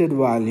predicted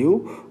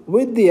value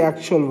with the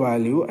actual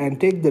value and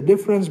take the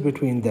difference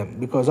between them,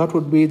 because that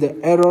would be the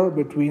error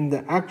between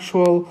the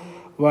actual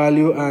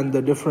value and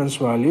the difference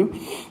value.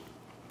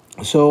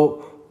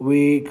 So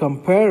we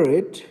compare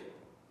it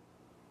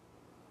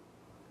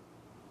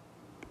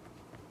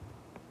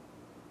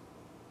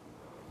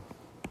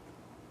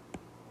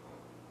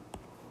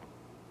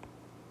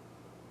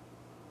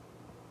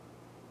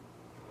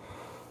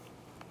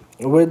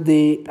with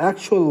the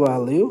actual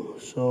value.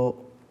 So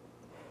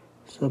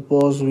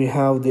suppose we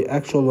have the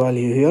actual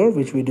value here,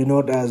 which we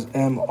denote as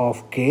m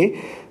of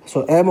k.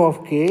 So m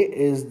of k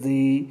is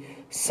the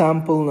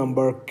sample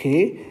number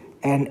k,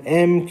 and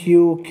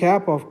mq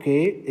cap of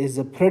k is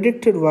the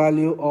predicted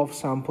value of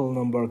sample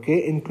number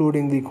k,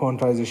 including the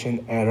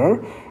quantization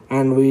error,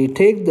 and we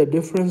take the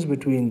difference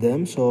between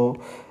them.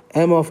 So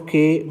m of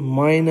k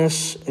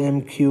minus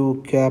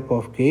mq cap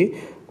of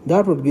k,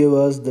 that would give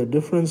us the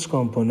difference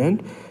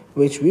component,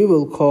 which we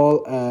will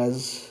call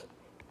as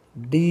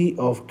d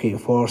of k.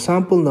 For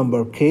sample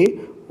number k,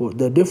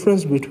 the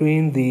difference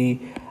between the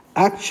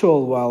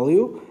actual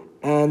value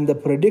and the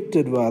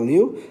predicted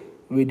value,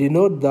 we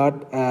denote that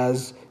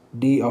as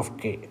d of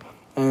k.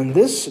 And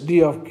this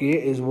d of k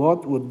is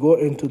what would go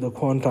into the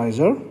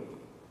quantizer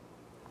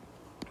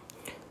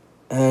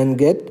and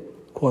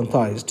get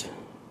quantized.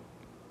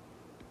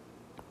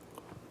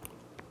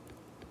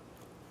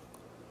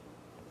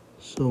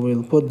 So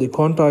we'll put the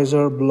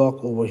quantizer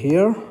block over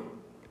here.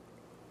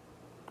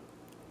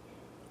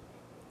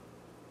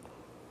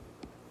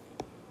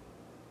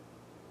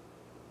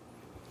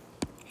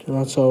 So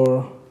that's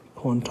our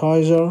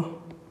quantizer.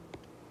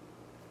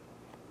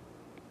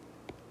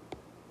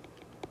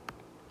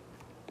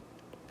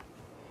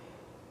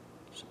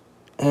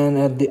 And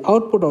at the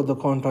output of the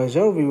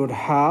quantizer, we would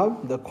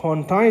have the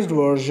quantized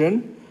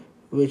version,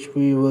 which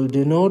we will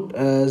denote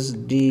as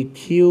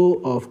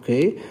dq of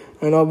k.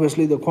 And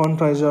obviously the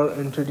quantizer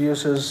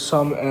introduces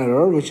some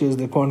error, which is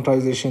the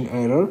quantization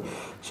error.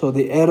 So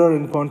the error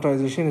in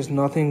quantization is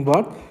nothing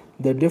but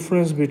the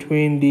difference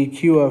between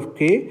dq of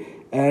k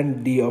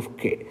and d of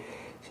k.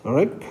 All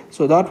right.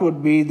 So that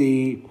would be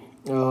the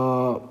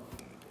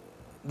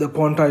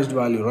quantized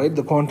value, right?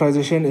 The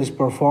quantization is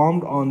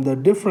performed on the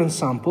different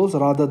samples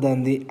rather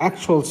than the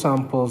actual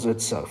samples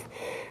itself.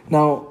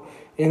 Now,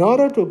 in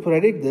order to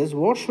predict this,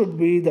 what should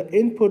be the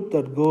input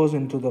that goes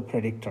into the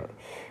predictor?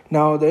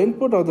 Now, the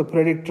input of the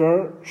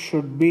predictor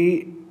should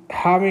be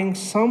having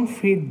some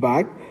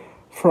feedback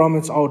from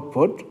its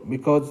output,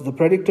 because the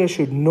predictor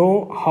should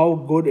know how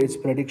good its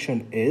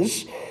prediction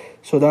is,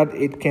 so that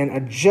it can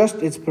adjust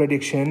its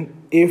prediction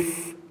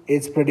if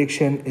its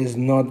prediction is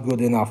not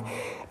good enough.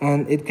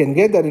 And it can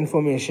get that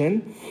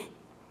information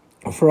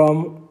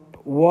from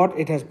what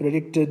it has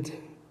predicted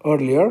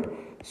earlier.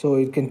 So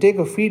it can take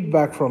a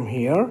feedback from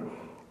here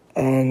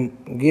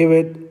and give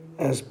it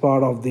as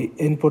part of the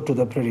input to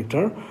the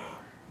predictor.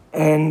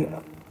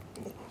 And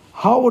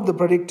how would the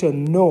predictor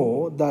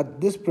know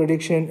that this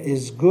prediction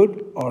is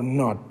good or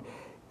not?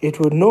 It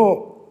would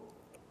know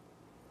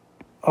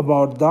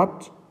about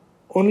that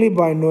only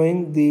by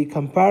knowing the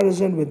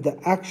comparison with the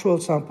actual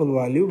sample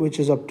value, which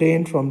is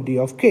obtained from d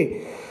of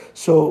k.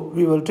 So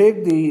we will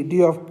take the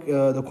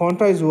the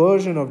quantized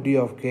version of d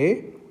of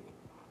k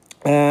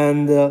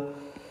and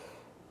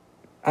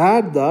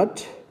add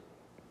that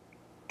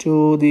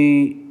to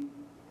the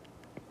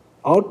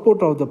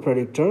output of the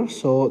predictor.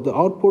 So the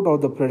output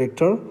of the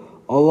predictor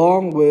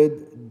along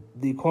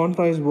with the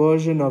quantized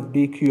version of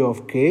dq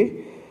of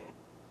k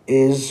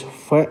is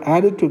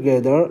added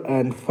together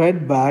and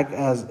fed back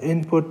as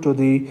input to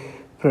the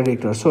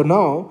predictor. So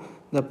now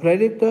the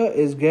predictor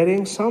is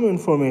getting some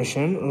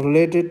information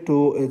related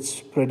to its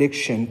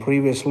prediction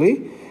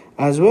previously,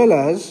 as well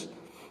as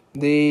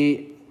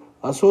the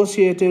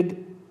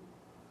associated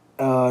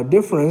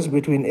difference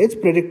between its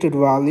predicted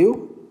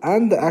value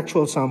and the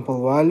actual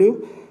sample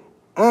value,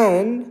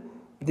 and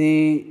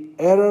the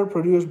error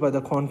produced by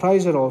the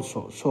quantizer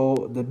also.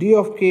 So the d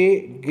of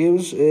k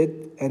gives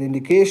it an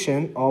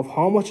indication of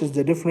how much is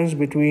the difference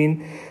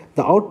between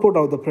the output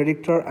of the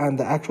predictor and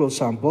the actual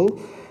sample,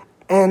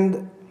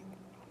 and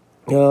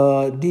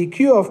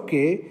dq of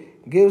k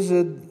gives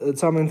it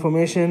some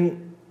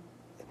information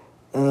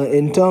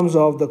in terms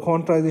of the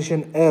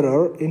quantization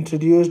error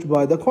introduced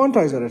by the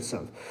quantizer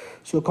itself.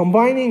 So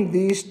combining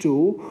these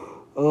two,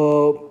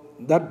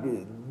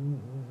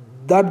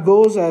 that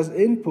goes as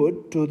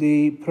input to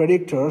the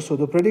predictor. So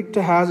the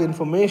predictor has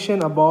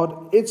information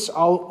about its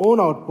own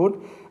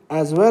output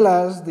as well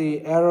as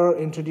the error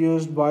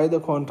introduced by the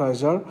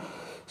quantizer.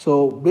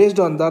 So based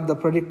on that, the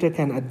predictor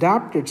can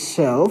adapt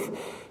itself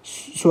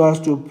so as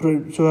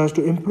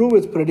to improve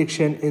its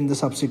prediction in the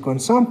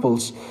subsequent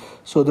samples.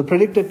 So the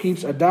predictor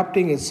keeps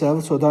adapting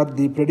itself so that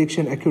the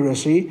prediction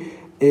accuracy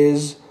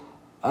is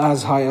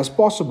as high as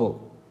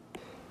possible.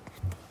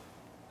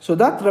 So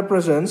that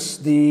represents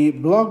the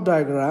block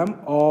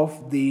diagram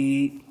of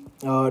the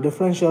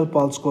differential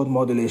pulse code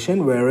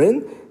modulation,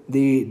 wherein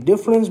the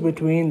difference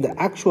between the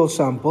actual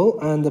sample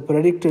and the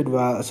predicted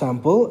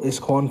sample is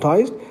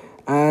quantized,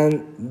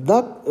 and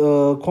that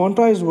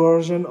quantized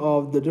version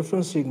of the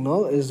difference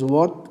signal is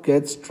what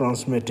gets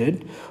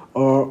transmitted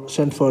or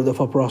sent further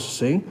for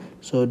processing.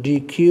 So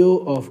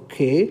dq of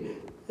k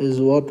is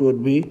what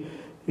would be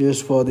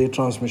used for the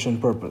transmission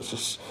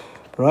purposes,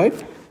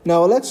 right?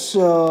 Now let's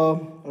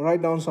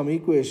write down some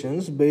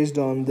equations based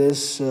on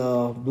this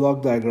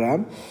block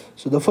diagram.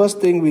 So the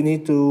first thing we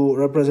need to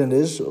represent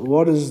is,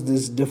 what is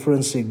this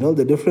difference signal?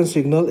 The difference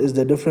signal is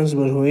the difference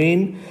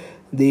between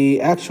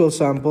the actual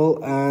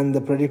sample and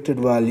the predicted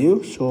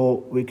value.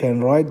 So we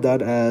can write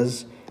that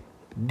as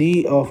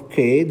d of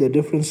k, the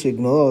difference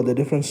signal or the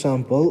difference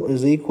sample,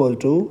 is equal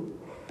to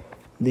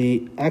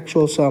the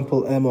actual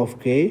sample m of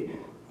k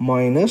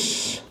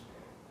minus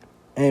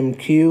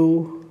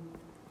mq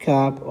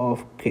cap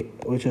of k,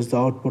 which is the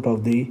output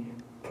of the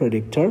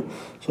predictor.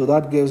 So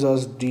that gives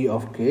us d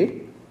of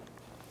k.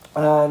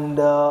 And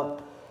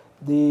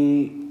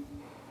the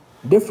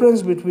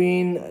difference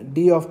between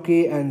d of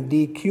k and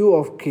dq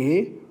of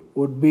k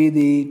would be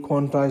the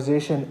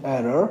quantization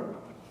error.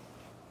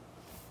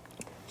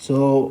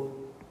 So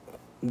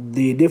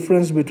the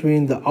difference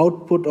between the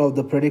output of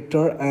the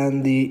predictor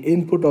and the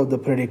input of the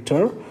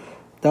predictor,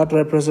 that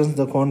represents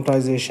the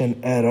quantization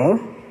error.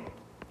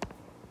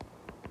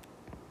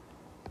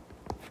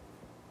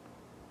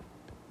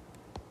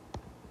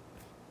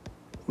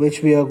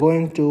 Which we are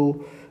going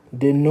to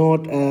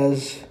denote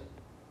as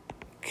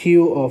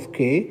q of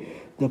k.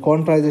 The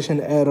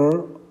quantization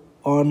error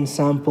on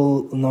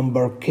sample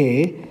number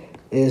k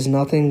is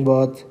nothing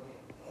but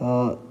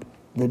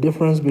the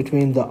difference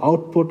between the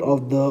output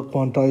of the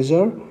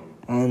quantizer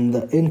and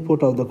the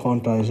input of the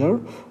quantizer,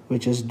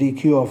 which is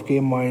dq of k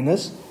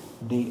minus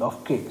d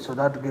of k. So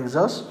that gives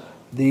us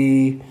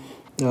the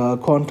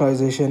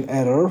quantization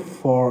error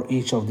for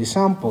each of the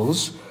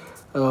samples,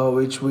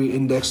 which we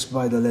indexed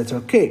by the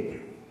letter k.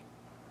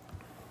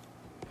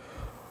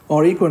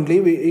 Or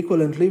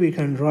equivalently, we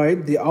can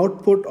write the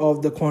output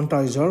of the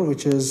quantizer,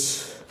 which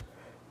is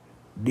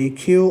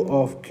dq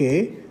of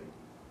k,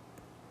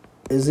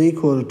 is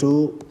equal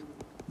to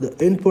the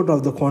input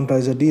of the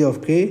quantizer d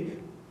of k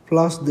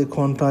plus the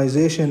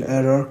quantization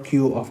error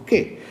q of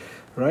k,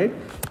 right?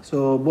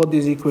 So both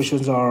these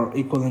equations are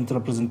equivalent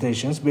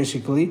representations.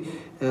 Basically,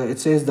 it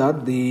says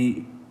that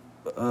the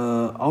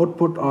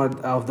output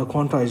of the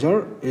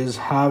quantizer is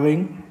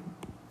having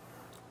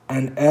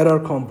an error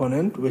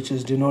component, which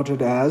is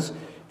denoted as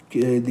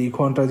the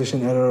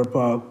quantization error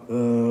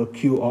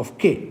q of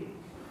k.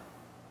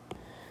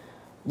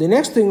 The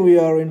next thing we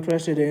are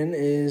interested in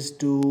is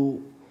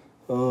to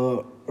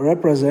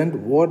represent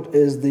what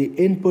is the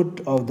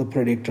input of the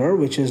predictor,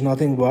 which is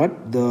nothing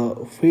but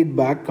the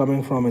feedback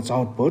coming from its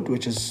output,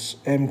 which is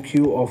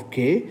mq of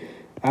k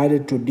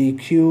added to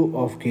dq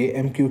of k,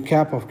 mq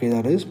cap of k,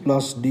 that is,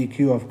 plus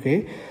dq of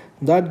k.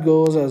 That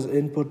goes as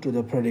input to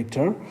the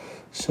predictor.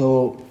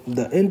 So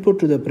the input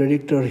to the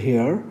predictor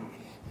here,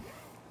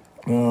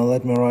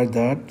 let me write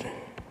that.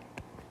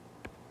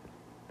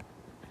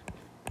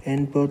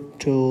 Input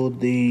to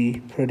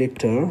the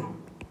predictor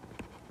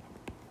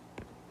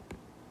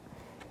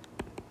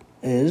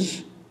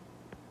is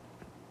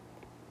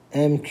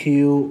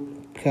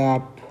mq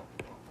cap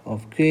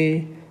of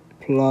k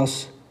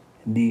plus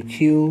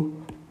dq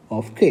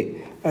of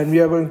k, and we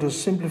are going to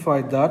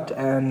simplify that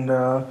and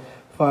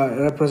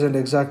represent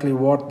exactly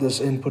what this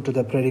input to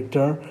the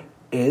predictor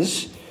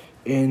is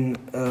in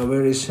a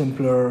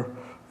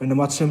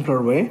much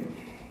simpler way.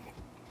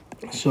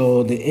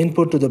 So the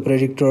input to the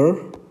predictor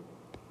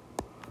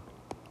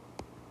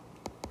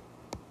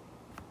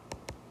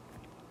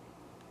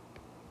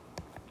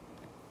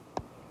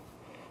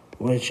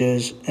which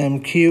is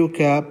mq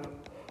cap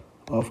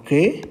of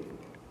k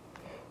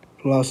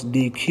plus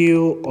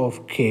dq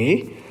of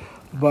k.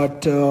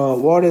 But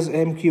what is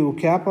mq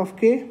cap of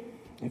k?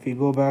 If we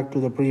go back to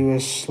the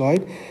previous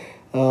slide,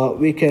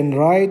 we can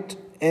write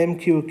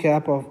mq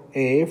cap of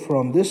a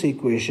from this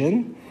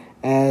equation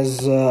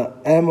as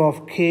m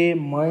of k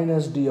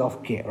minus d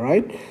of k,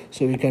 right?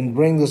 So we can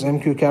bring this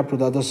mq cap to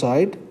the other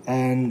side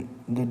and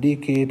the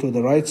dk to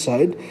the right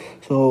side.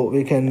 So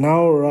we can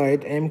now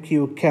write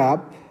mq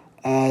cap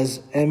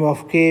as m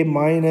of k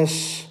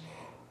minus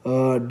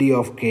d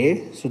of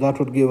k. So that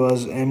would give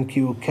us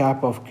mq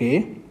cap of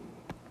k.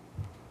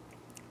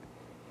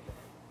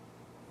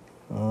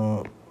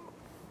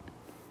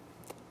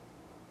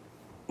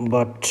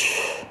 But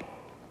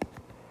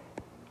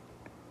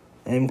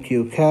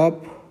mq cap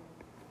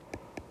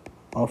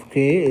of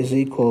k is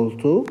equal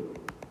to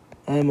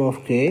m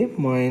of k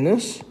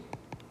minus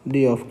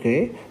d of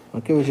k,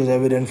 okay, which is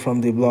evident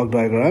from the block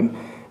diagram,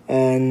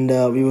 and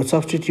we would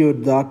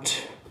substitute that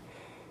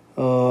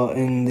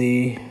in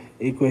the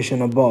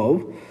equation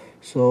above.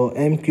 So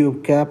m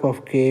cube cap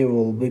of k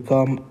will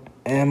become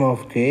m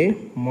of k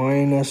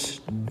minus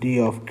d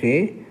of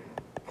k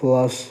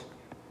plus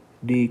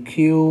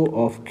dq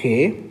of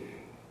k,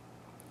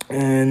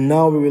 and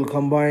now we will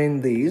combine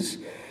these.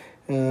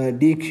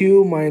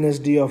 Dq minus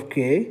d of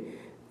k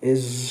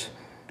is,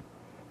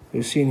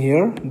 we've seen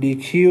here,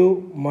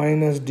 dq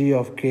minus d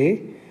of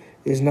k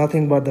is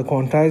nothing but the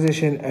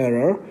quantization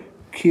error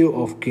q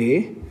of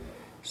k.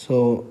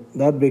 So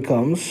that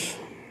becomes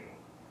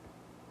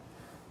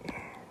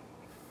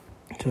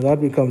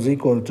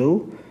equal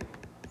to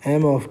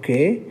m of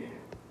k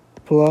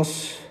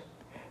plus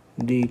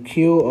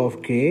dq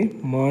of k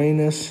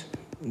minus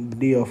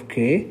d of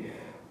k,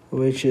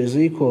 which is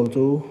equal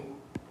to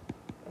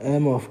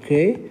m of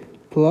k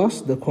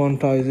plus the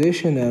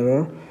quantization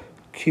error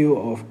q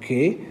of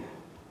k,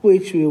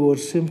 which we would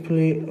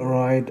simply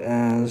write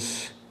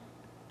as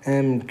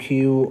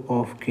mq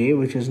of k,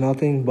 which is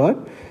nothing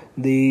but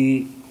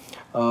the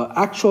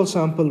actual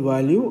sample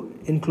value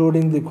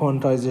including the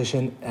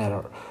quantization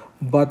error.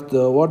 But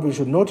what we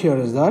should note here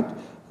is that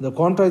the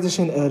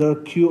quantization error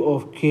q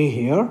of k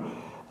here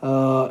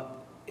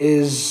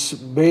is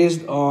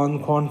based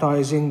on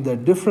quantizing the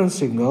difference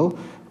signal,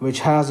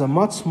 which has a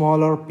much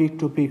smaller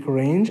peak-to-peak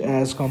range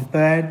as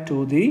compared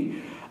to the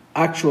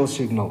actual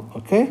signal.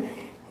 Okay,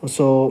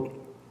 so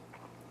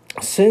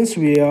since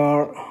we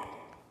are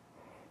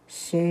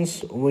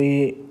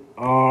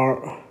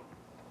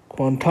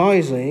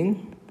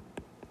quantizing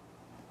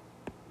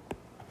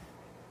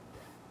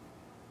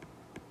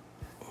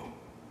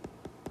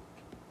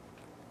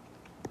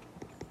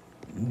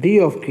d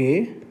of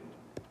k,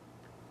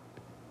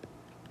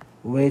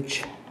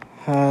 which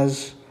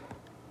has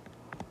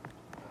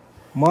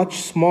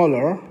much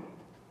smaller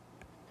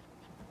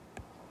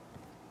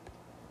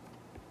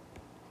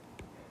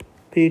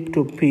peak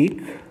to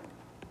peak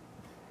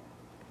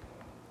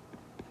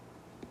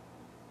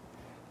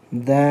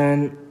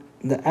than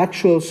the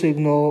actual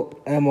signal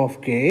m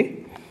of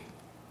k.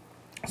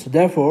 So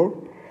therefore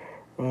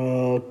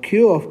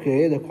q of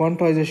k, the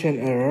quantization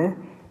error,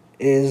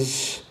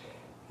 is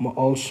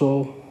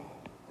also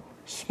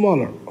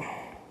smaller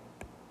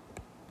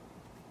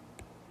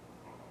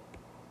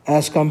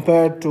as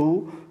compared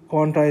to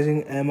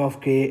quantizing m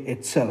of k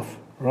itself,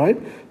 right?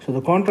 So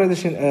the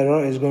quantization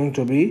error is going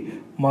to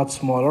be much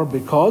smaller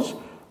because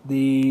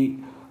the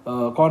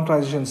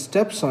quantization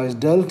step size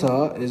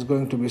delta is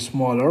going to be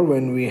smaller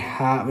when we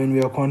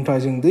are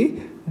quantizing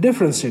the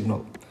difference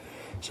signal.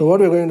 So what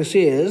we're going to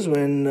see is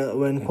when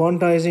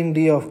quantizing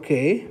d of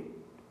k,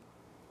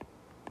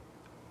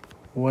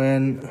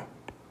 when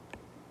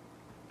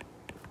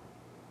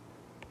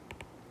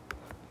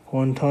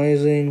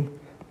quantizing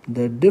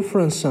the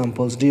difference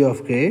samples d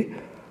of k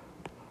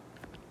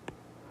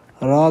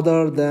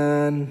rather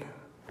than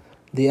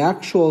the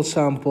actual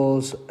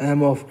samples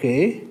m of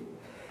k,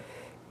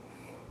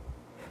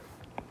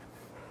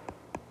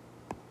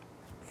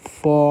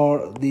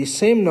 for the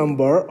same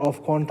number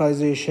of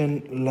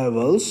quantization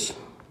levels,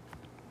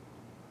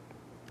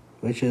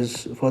 which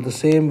is for the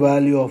same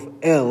value of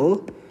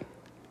L,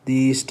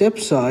 the step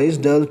size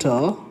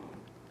delta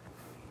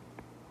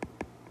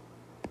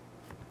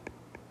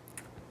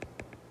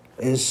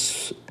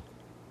is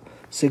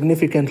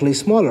significantly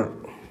smaller.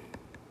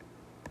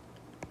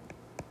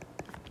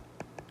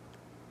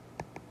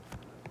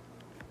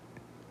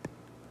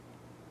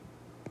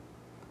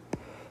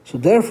 So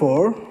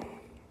therefore,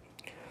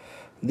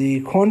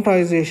 the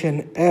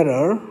quantization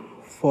error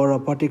for a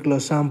particular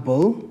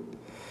sample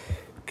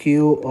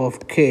q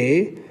of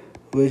k,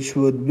 which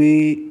would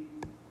be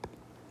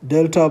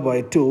delta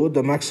by 2,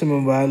 the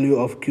maximum value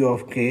of q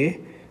of k,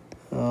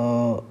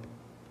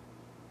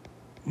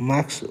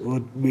 max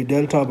would be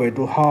delta by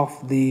 2,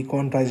 half the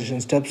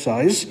quantization step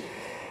size.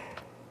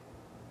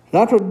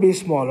 That would be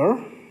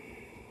smaller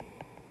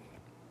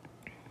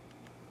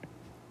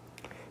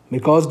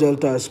because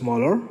delta is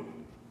smaller,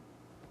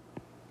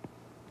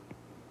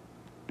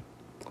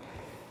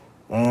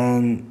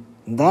 and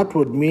that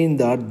would mean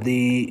that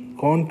the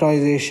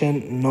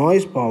quantization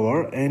noise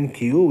power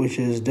NQ, which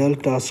is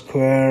delta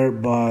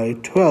squared by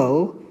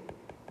 12,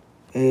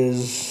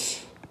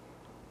 is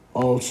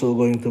also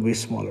going to be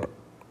smaller.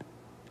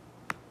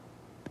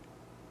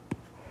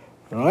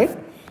 Right?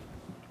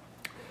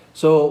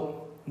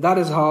 So that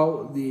is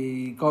how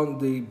the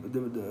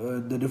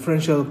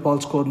differential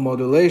pulse code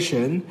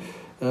modulation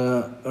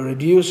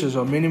reduces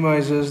or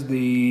minimizes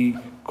the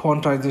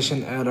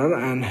quantization error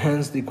and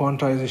hence the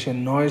quantization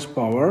noise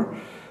power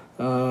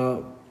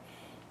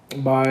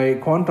by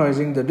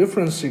quantizing the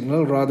difference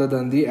signal rather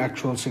than the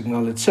actual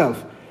signal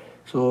itself.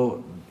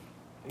 So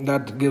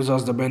that gives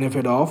us the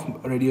benefit of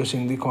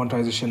reducing the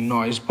quantization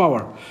noise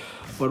power.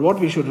 But what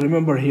we should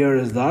remember here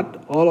is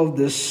that all of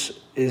this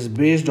is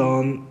based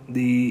on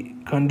the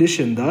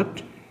condition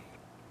that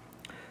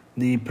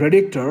the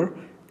predictor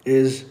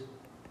is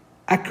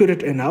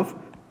accurate enough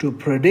to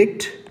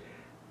predict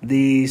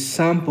the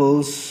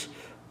samples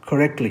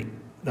correctly.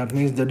 That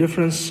means the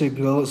difference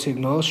signal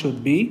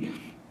should be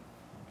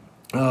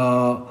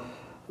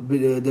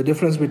the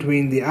difference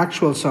between the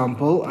actual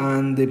sample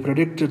and the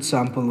predicted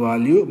sample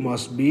value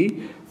must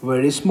be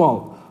very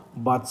small.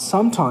 But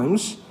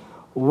sometimes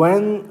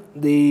when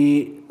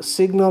the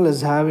signal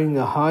is having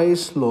a high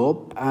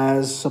slope,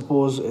 as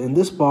suppose in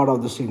this part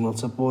of the signal,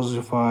 suppose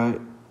if I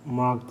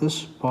mark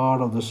this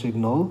part of the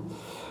signal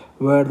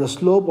where the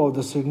slope of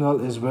the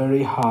signal is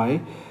very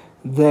high,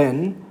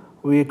 then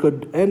we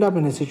could end up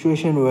in a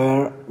situation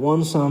where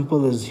one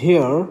sample is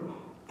here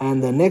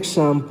and the next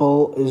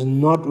sample is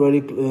not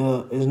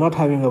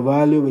having a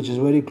value which is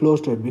very close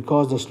to it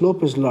because the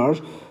slope is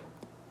large.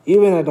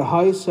 Even at a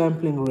high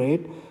sampling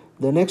rate,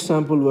 the next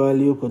sample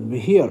value could be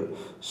here.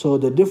 So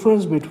the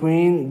difference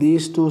between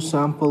these two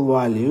sample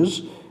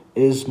values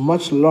is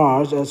much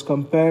large as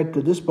compared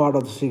to this part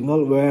of the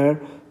signal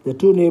where the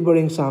two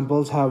neighboring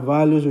samples have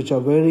values which are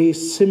very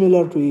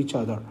similar to each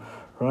other,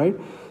 right?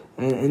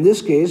 And in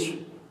this case,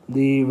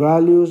 the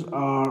values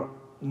are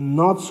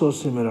not so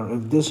similar.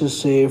 If this is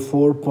say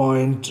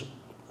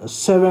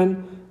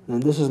 4.7, then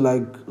this is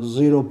like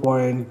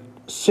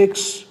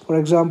 0.6, for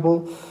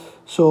example.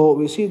 So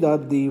we see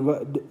that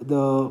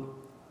the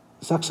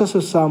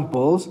successive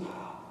samples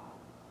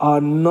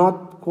are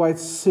not quite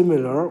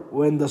similar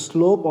when the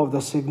slope of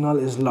the signal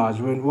is large.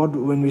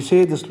 When we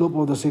say the slope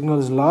of the signal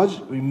is large,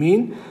 we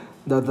mean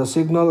that the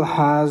signal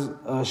has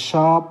a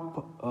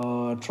sharp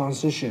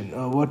transition,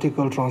 a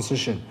vertical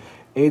transition,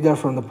 either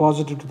from the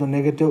positive to the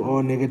negative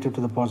or negative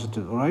to the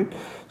positive. All right.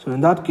 So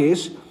in that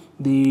case,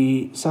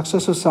 the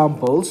successive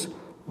samples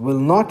will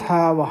not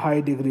have a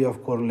high degree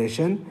of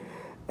correlation,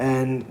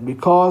 and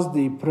because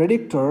the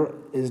predictor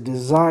is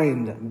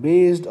designed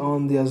based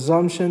on the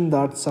assumption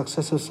that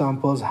successive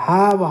samples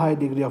have a high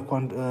degree of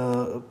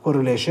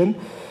correlation,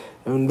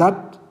 and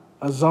that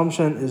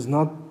assumption is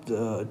not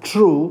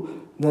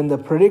true, then the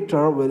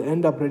predictor will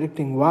end up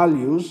predicting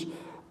values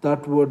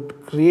that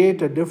would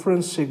create a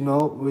difference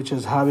signal which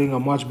is having a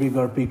much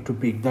bigger peak to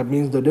peak. That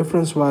means the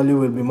difference value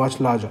will be much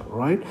larger,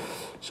 right?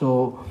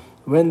 So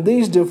when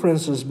these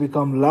differences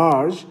become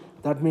large,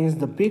 that means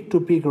the peak to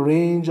peak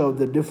range of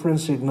the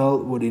difference signal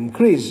would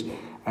increase.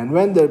 And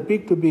when the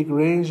peak to peak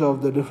range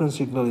of the difference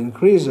signal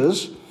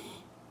increases,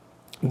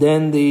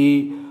 then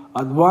the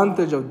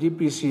advantage of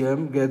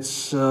DPCM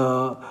gets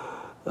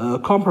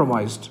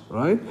compromised,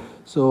 right?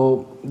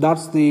 So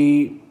that's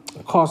the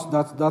cost.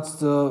 That's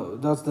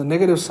the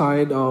negative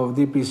side of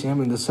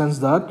DPCM, in the sense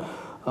that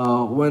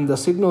when the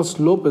signal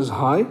slope is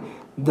high,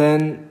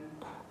 then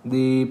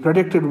the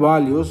predicted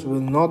values will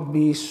not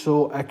be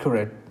so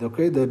accurate.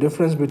 Okay, the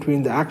difference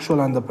between the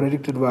actual and the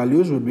predicted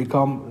values will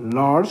become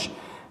large,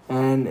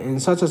 and in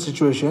such a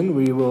situation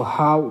we will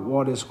have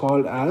what is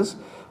called as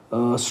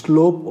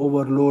slope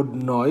overload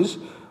noise,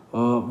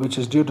 which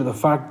is due to the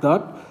fact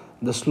that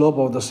the slope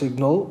of the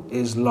signal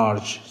is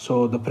large.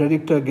 So the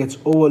predictor gets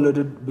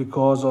overloaded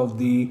because of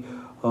the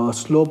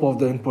slope of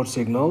the input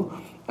signal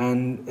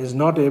and is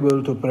not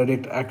able to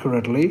predict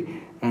accurately,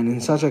 and in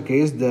such a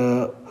case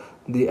the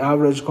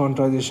average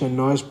quantization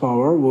noise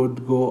power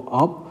would go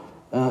up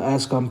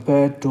as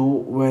compared to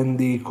when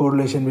the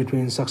correlation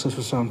between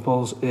successive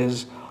samples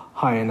is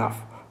high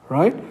enough,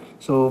 right?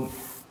 So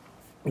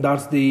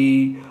that's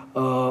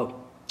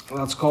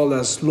called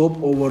as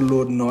slope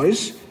overload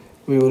noise.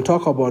 We will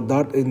talk about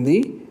that in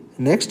the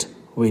next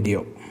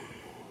video.